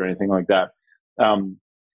studies or anything like that.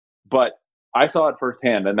 But I saw it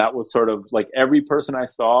firsthand. And that was sort of like every person I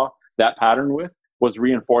saw that pattern with was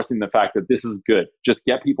reinforcing the fact that this is good. Just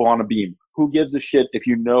get people on a beam. Who gives a shit if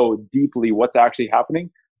you know deeply what's actually happening?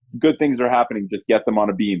 Good things are happening. Just get them on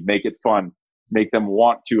a beam. Make it fun. Make them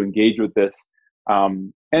want to engage with this.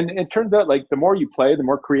 And it turns out like the more you play, the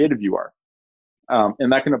more creative you are.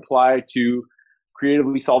 And that can apply to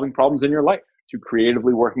creatively solving problems in your life, to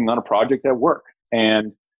creatively working on a project at work.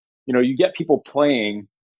 And, you get people playing.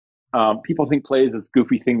 People think play is this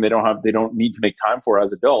goofy thing they don't need to make time for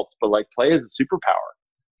as adults, but like play is a superpower,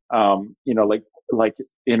 like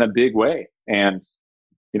in a big way. And,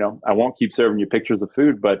 I won't keep serving you pictures of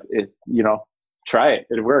food, but try it.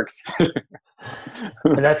 It works.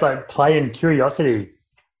 And that's like play and curiosity.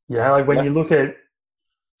 Like when you look at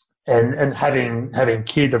and having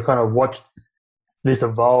kids, I've kind of watched this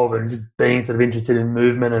evolve and just being sort of interested in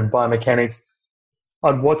movement and biomechanics.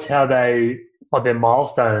 I'd watch how like their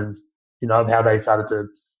milestones, of how they started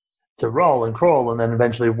to roll and crawl and then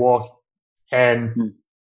eventually walk. And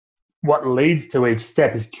what leads to each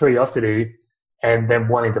step is curiosity and them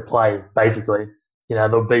wanting to play, basically.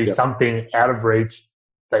 There'll be something out of reach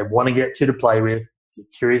they want to get to play with, you're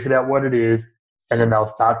curious about what it is, and then they'll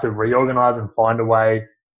start to reorganize and find a way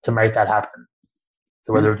to make that happen.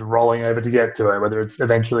 So whether it's rolling over to get to it, whether it's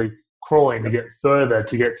eventually crawling to get further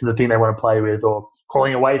to get to the thing they want to play with, or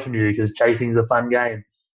crawling away from you because chasing is a fun game.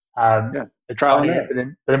 It's funny,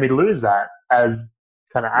 but then we lose that as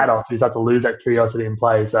kind of adults. We start to lose that curiosity in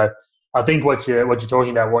play. So I think what you're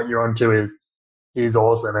talking about, what you're onto is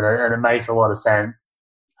awesome, and it makes a lot of sense.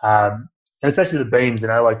 And especially the beams,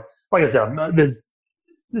 like I said, there's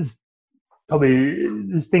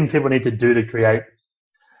things people need to do to create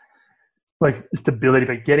like stability,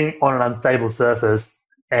 but getting on an unstable surface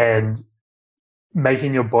and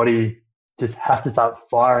making your body just have to start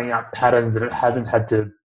firing up patterns that it hasn't had to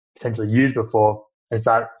potentially use before, and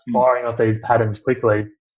start firing off these patterns quickly,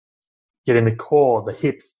 getting the core, the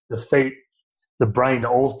hips, the feet, the brain to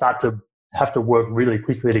all start to have to work really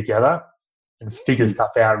quickly together and figure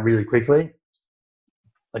stuff out really quickly.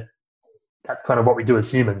 Like that's kind of what we do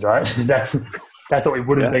as humans, right? That's what we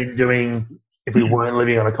would have been doing if we weren't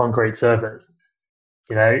living on a concrete surface.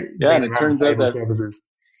 And it turns out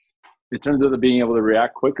that being able to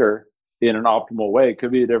react quicker in an optimal way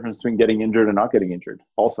could be the difference between getting injured and not getting injured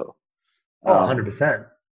also. 100%.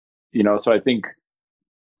 So I think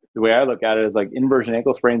the way I look at it is like inversion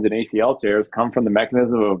ankle sprains and ACL tears come from the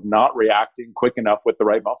mechanism of not reacting quick enough with the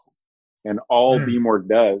right muscle. And all beam work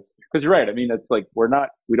does, because you're right. I mean, it's like we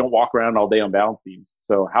don't walk around all day on balance beams.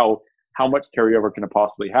 So how much carryover can it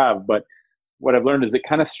possibly have? But what I've learned is it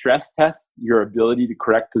kind of stress tests your ability to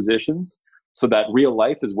correct positions so that real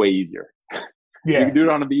life is way easier. Yeah. You can do it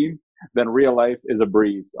on a beam, then real life is a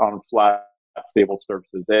breeze on flat, stable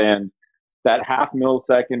surfaces. And that half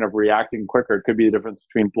millisecond of reacting quicker could be the difference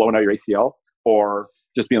between blowing out your ACL or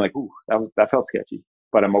just being like, ooh, that felt sketchy,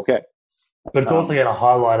 but I'm okay. But it's also going to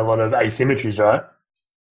highlight a lot of asymmetries, right?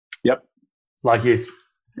 Yep. Like if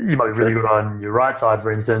you might be really good on your right side,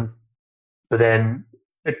 for instance, but then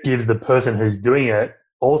it gives the person who's doing it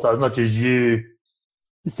also, it's not just you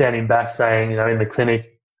standing back saying, in the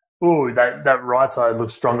clinic, ooh, that right side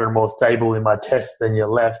looks stronger and more stable in my test than your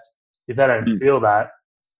left. If they don't feel that,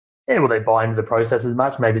 will they buy into the process as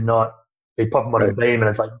much? Maybe not. They pop them on a beam and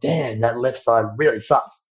it's like, damn, that left side really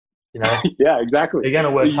sucks. Yeah, exactly. They're going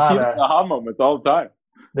to work harder. You see aha moments all the time.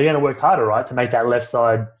 They're going to work harder, right, to make that left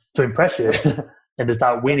side to impress you and to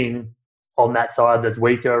start winning on that side that's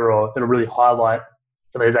weaker, or it'll really highlight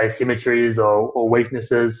some of those asymmetries or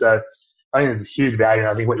weaknesses. So I think there's a huge value, and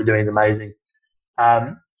I think what you're doing is amazing.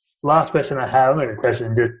 Last question I have, not a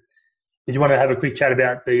question, just did you want to have a quick chat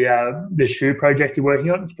about the shoe project you're working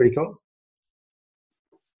on? It's pretty cool.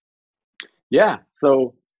 Yeah.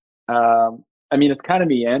 So, it's kind of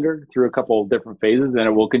meandered through a couple of different phases, and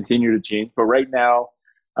it will continue to change. But right now,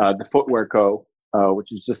 the Footwear Co.,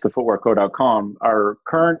 which is just the footwearco.com, our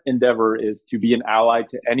current endeavor is to be an ally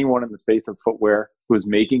to anyone in the space of footwear who is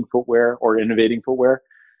making footwear or innovating footwear,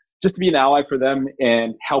 just to be an ally for them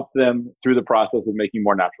and help them through the process of making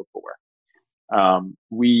more natural footwear.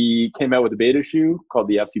 We came out with a beta shoe called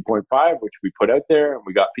the FC.5, which we put out there and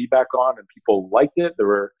we got feedback on and people liked it. There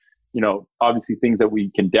were, obviously things that we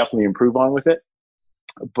can definitely improve on with it.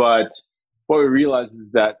 But what we realized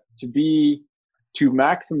is that to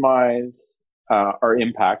maximize our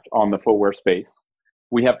impact on the footwear space,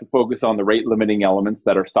 we have to focus on the rate limiting elements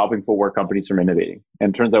that are stopping footwear companies from innovating.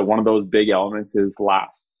 And it turns out one of those big elements is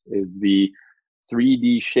the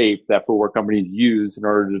 3D shape that footwear companies use in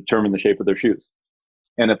order to determine the shape of their shoes.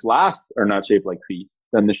 And if lasts are not shaped like feet,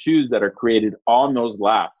 then the shoes that are created on those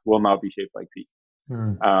lasts will not be shaped like feet.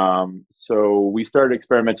 So we started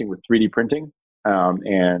experimenting with 3D printing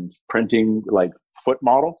and printing like foot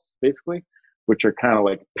models, basically, which are kind of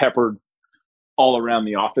like peppered all around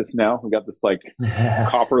the office now. We got this like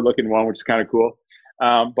copper looking one, which is kind of cool.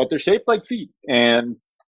 But they're shaped like feet. And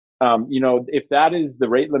if that is the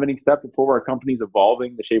rate limiting step before our companies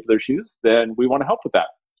evolving the shape of their shoes, then we want to help with that.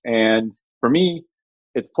 And for me,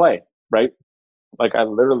 it's play, right? Like I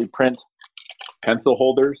literally print pencil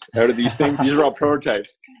holders out of these things. These are all prototypes.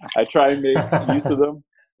 I try and make use of them,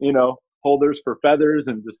 holders for feathers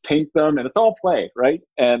and just paint them, and it's all play, right?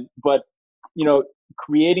 But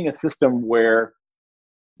creating a system where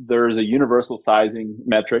there's a universal sizing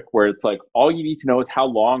metric where it's like all you need to know is how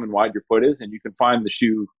long and wide your foot is, and you can find the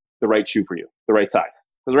right shoe for you, the right size.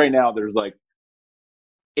 Because right now there's like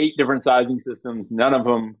 8 different sizing systems. None of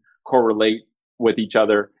them correlate with each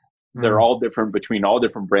other. They're all different between all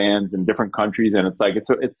different brands and different countries. And it's like, it's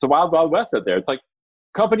a wild, wild west out there. It's like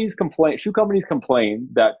shoe companies complain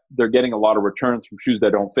that they're getting a lot of returns from shoes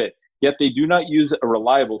that don't fit, yet they do not use a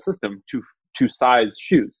reliable system to size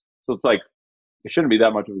shoes. So it's like, it shouldn't be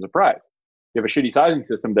that much of a surprise. You have a shitty sizing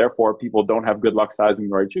system, therefore people don't have good luck sizing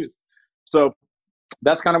the right shoes. So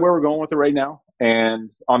that's kind of where we're going with it right now. And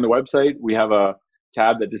on the website, we have a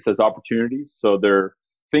tab that just says opportunities. So they're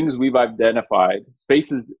things we've identified,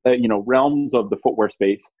 spaces, realms of the footwear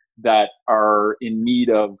space that are in need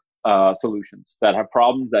of solutions, that have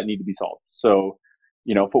problems that need to be solved. So,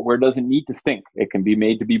 footwear doesn't need to stink. It can be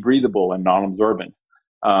made to be breathable and non-absorbent.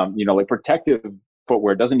 Like protective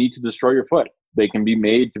footwear doesn't need to destroy your foot. They can be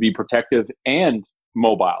made to be protective and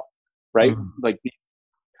mobile, right? Like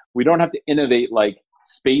we don't have to innovate like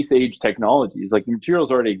space age technologies. Like the materials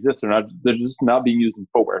already exist. They're just not being used in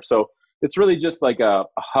footwear. So it's really just like a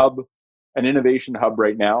hub, an innovation hub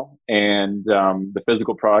right now. And the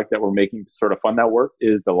physical product that we're making to sort of fund that work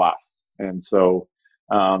is the last. And so,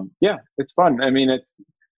 it's fun. I mean, it's,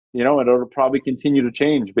 it'll probably continue to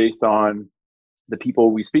change based on the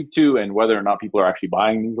people we speak to and whether or not people are actually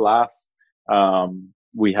buying these lasts.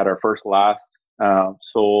 We had our first last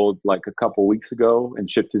sold like a couple weeks ago and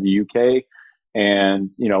shipped to the UK.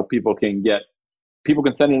 And, people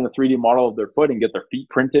can send in a 3D model of their foot and get their feet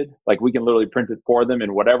printed. Like we can literally print it for them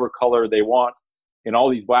in whatever color they want in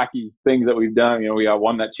all these wacky things that we've done. We got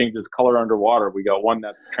one that changes color underwater. We got one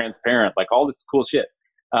that's transparent, like all this cool shit.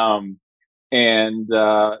 We're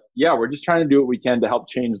just trying to do what we can to help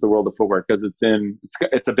change the world of footwear because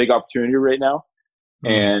it's a big opportunity right now.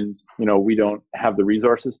 And, we don't have the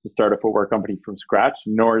resources to start a footwear company from scratch,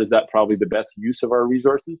 nor is that probably the best use of our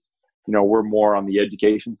resources. We're more on the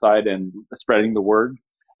education side and spreading the word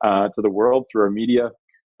to the world through our media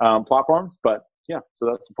platforms. But so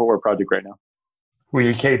that's the footwear project right now. Will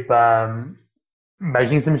you keep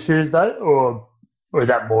making some shoes though, or is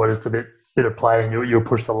that more just a bit of play and you'll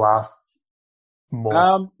push the lasts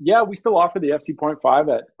more? We still offer the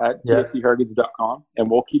FC.5 at tfchargoods.com, and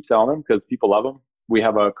we'll keep selling them because people love them. We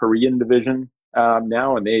have a Korean division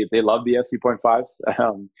now, and they love the FC.5s.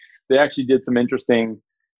 They actually did some interesting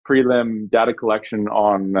prelim data collection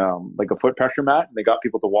on like a foot pressure mat. They got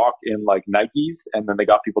people to walk in like Nikes, and then they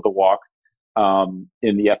got people to walk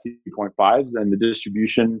in the FC.5s, and the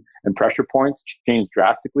distribution and pressure points changed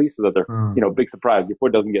drastically so that they're, big surprise. Your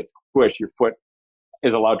foot doesn't get squished. Your foot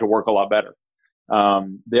is allowed to work a lot better.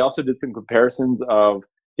 They also did some comparisons of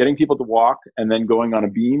getting people to walk and then going on a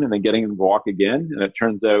beam and then getting them to walk again. And it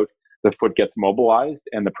turns out the foot gets mobilized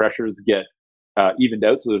and the pressures get evened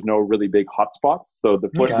out. So there's no really big hot spots. So the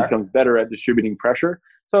foot becomes better at distributing pressure.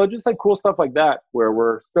 So just like cool stuff like that, where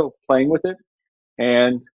we're still playing with it.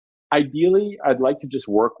 And ideally, I'd like to just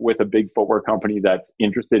work with a big footwear company that's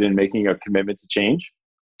interested in making a commitment to change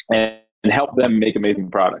and help them make amazing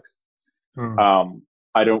products.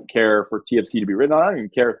 I don't care for TFC to be written on. I don't even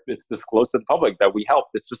care if it's disclosed to the public that we help.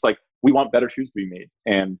 It's just like, we want better shoes to be made.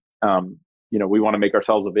 And, we want to make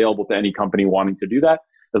ourselves available to any company wanting to do that,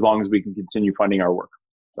 as long as we can continue funding our work.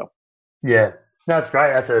 So, yeah, that's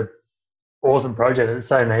great. That's a awesome project. It's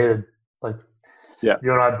so needed. Like, you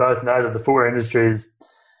and I both know that the footwear industry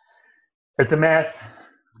it's a mess,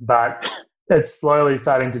 but it's slowly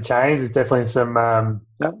starting to change. There's definitely some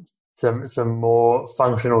more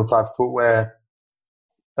functional type footwear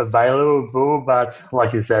available, but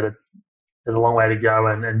like you said, there's a long way to go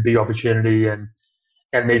and big opportunity and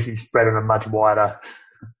needs to be spread on a much wider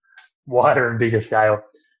and bigger scale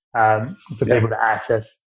for people to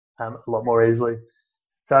access a lot more easily.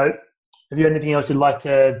 So have you anything else you'd like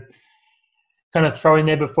to kind of throw in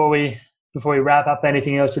there before we wrap up?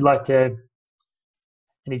 Anything else you'd like to,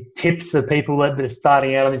 any tips for people that are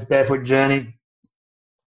starting out on this barefoot journey?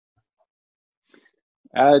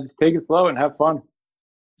 Just take it slow and have fun.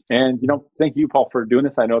 And, thank you, Paul, for doing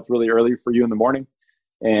this. I know it's really early for you in the morning.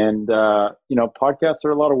 And, podcasts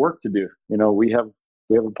are a lot of work to do. We have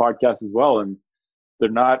a podcast as well, and they're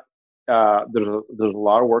not, there's a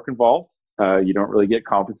lot of work involved. You don't really get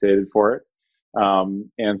compensated for it.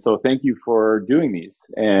 And so thank you for doing these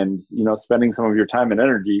and, spending some of your time and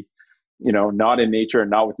energy, not in nature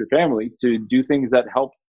and not with your family to do things that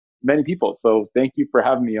help many people. So thank you for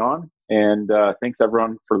having me on, and thanks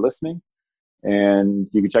everyone for listening. And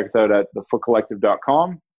you can check us out at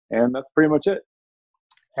thefootcollective.com, and that's pretty much it.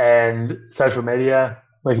 And social media,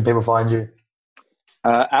 where can people find you?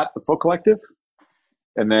 At the Foot Collective.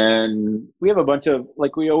 And then we have a bunch of,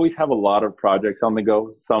 we always have a lot of projects on the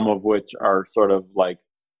go, some of which are sort of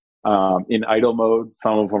in idle mode.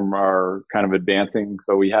 Some of them are kind of advancing.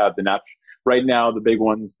 So we have right now, the big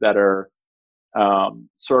ones that are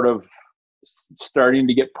sort of starting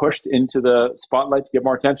to get pushed into the spotlight to get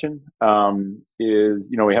more attention is,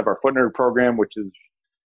 we have our Foot Nerd program, which is,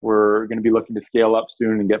 we're going to be looking to scale up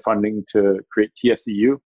soon and get funding to create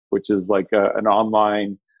TFCU, which is an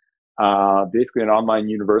online, basically an online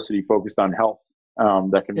university focused on health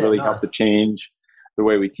that can really help to change the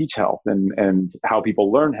way we teach health and how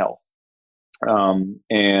people learn health.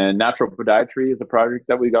 And natural podiatry is a project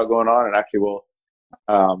that we got going on, and actually we'll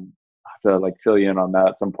have to fill you in on that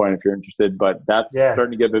at some point if you're interested, but that's starting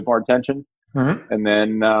to get a bit more attention. Mm-hmm. And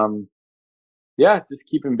then, just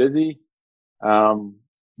keeping busy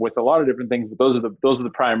with a lot of different things, but those are the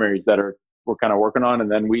primaries that we're kind of working on. And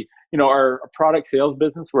then we, our product sales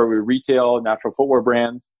business where we retail natural footwear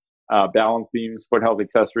brands, balance beams, foot health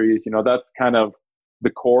accessories, that's kind of the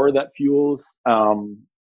core that fuels,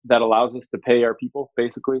 that allows us to pay our people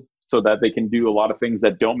basically so that they can do a lot of things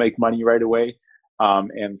that don't make money right away,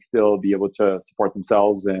 and still be able to support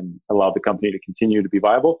themselves and allow the company to continue to be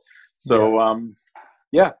viable. So, And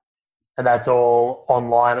that's all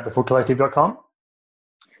online at thefootcollective.com?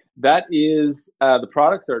 That is, the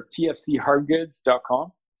products are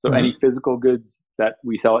tfchardgoods.com. So any physical goods that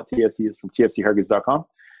we sell at TFC is from tfchardgoods.com.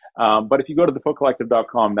 But if you go to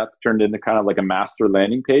thefootcollective.com, that's turned into kind of like a master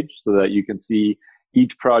landing page so that you can see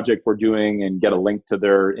each project we're doing and get a link to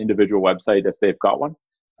their individual website if they've got one.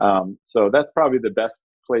 So that's probably the best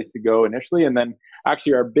place to go initially. And then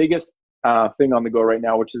actually our biggest thing on the go right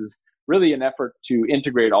now, which is really an effort to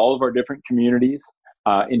integrate all of our different communities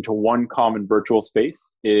into one common virtual space,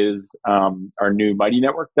 is our new Mighty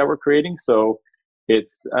network that we're creating. So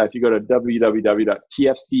it's if you go to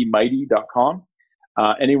www.tfcmighty.com,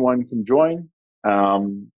 anyone can join.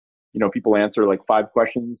 People answer 5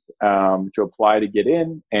 questions to apply to get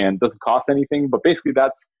in, and doesn't cost anything. But basically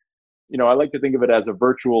that's, I like to think of it as a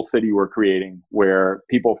virtual city we're creating where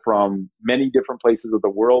people from many different places of the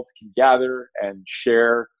world can gather and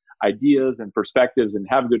share ideas and perspectives and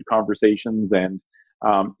have good conversations. And,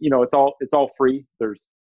 it's all free. There's,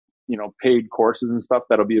 paid courses and stuff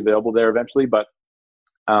that'll be available there eventually. But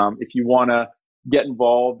if you want to get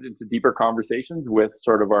involved into deeper conversations with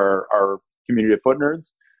sort of our community of foot nerds,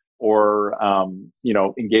 or,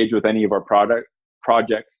 engage with any of our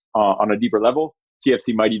projects on a deeper level,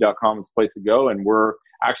 tfcmighty.com is the place to go. And we're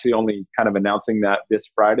actually only kind of announcing that this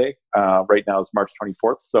Friday. Right now it's March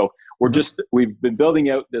 24th. So we've been building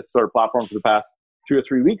out this sort of platform for the past 2 or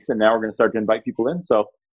 3 weeks, and now we're going to start to invite people in. So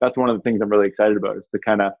that's one of the things I'm really excited about, is to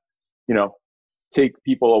kind of, take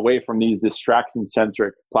people away from these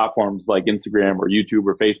distraction-centric platforms like Instagram or YouTube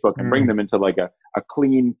or Facebook and bring them into a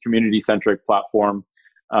clean, community-centric platform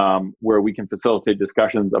where we can facilitate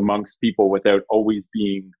discussions amongst people without always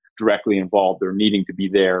being directly involved or needing to be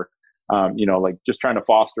there. Just trying to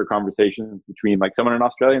foster conversations between someone in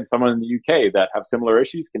Australia and someone in the UK that have similar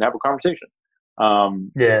issues can have a conversation.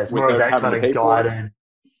 It's more of that kind of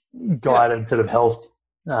guided sort of health.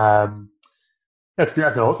 That's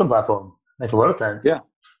an awesome platform. Makes a lot of sense. Yeah.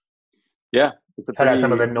 It's cut out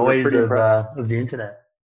some of the noise of the internet.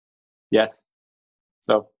 Yes.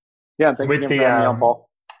 So, thank you for having me on, Paul.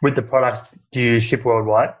 With the products, do you ship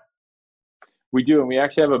worldwide? We do, and we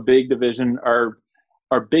actually have a big division. Our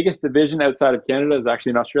biggest division outside of Canada is actually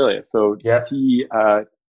in Australia. So TFC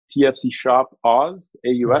Shop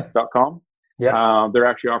AUS.com. They're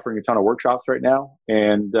actually offering a ton of workshops right now,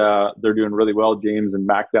 and they're doing really well. James and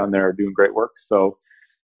Mac down there are doing great work. So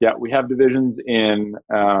we have divisions in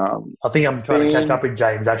I think I'm trying to catch up with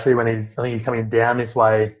James actually I think he's coming down this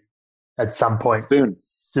way at some point soon.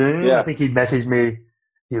 I think he messaged me.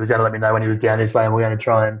 He was going to let me know when he was down this way, and we're going to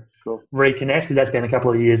try and reconnect, because that's been a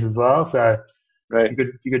couple of years as well. So right. You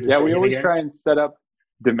could we always try and set up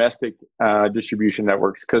domestic distribution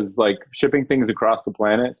networks, because shipping things across the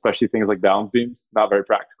planet, especially things like balance beams, not very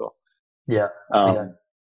practical.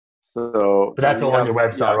 So, but that's all on your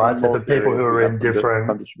website, right? So for people who are in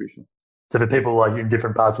different distribution, so for people in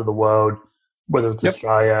different parts of the world, whether it's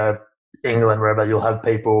Australia, England, wherever, you'll have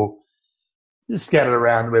people scattered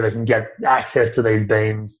around where they can get access to these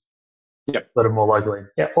beams. A little more locally.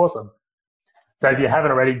 Yeah, awesome. So if you haven't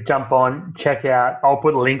already, jump on, check out. I'll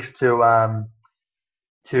put links to or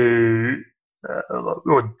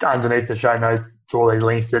underneath the show notes to all these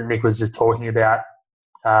links that Nick was just talking about,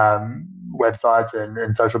 websites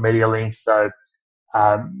and social media links. So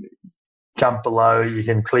jump below. You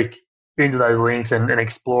can click into those links and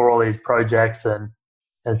explore all these projects and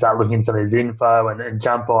start looking into some of this info and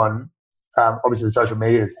jump on. Obviously, the social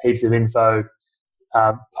media, there's heaps of info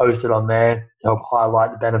posted on there to help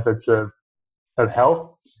highlight the benefits of health.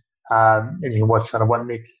 And you can watch kind of what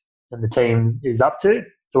Nick and the team is up to.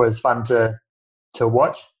 It's always fun to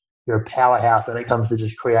watch. You're a powerhouse when it comes to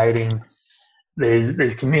just creating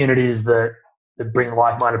these communities that bring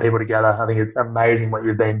like-minded people together. I think it's amazing what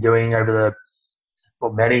you've been doing over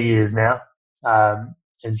many years now.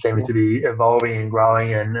 It seems to be evolving and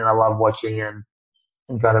growing, and I love watching and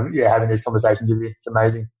kind of having these conversations with you. It's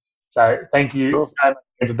amazing. So thank you so much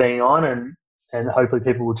for being on, and hopefully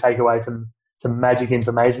people will take away some magic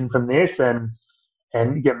information from this and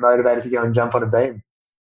get motivated to go and jump on a beam.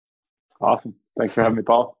 Awesome. Thanks for having me,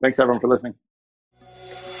 Paul. Thanks everyone for listening.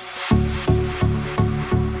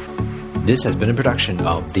 This has been a production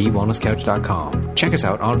of TheWellnessCouch.com. Check us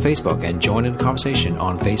out on Facebook and join in the conversation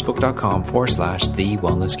on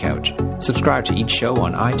Facebook.com/TheWellnessCouch. Subscribe to each show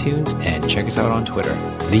on iTunes and check us out on Twitter.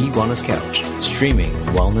 The Wellness Couch, streaming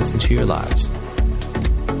wellness into your lives.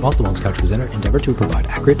 Whilst the Wellness Couch presenter endeavor to provide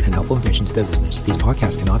accurate and helpful information to their listeners, these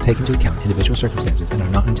podcasts cannot take into account individual circumstances and are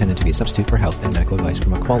not intended to be a substitute for health and medical advice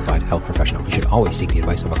from a qualified health professional. You should always seek the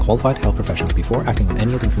advice of a qualified health professional before acting on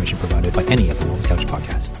any of the information provided by any of the Wellness Couch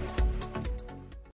podcasts.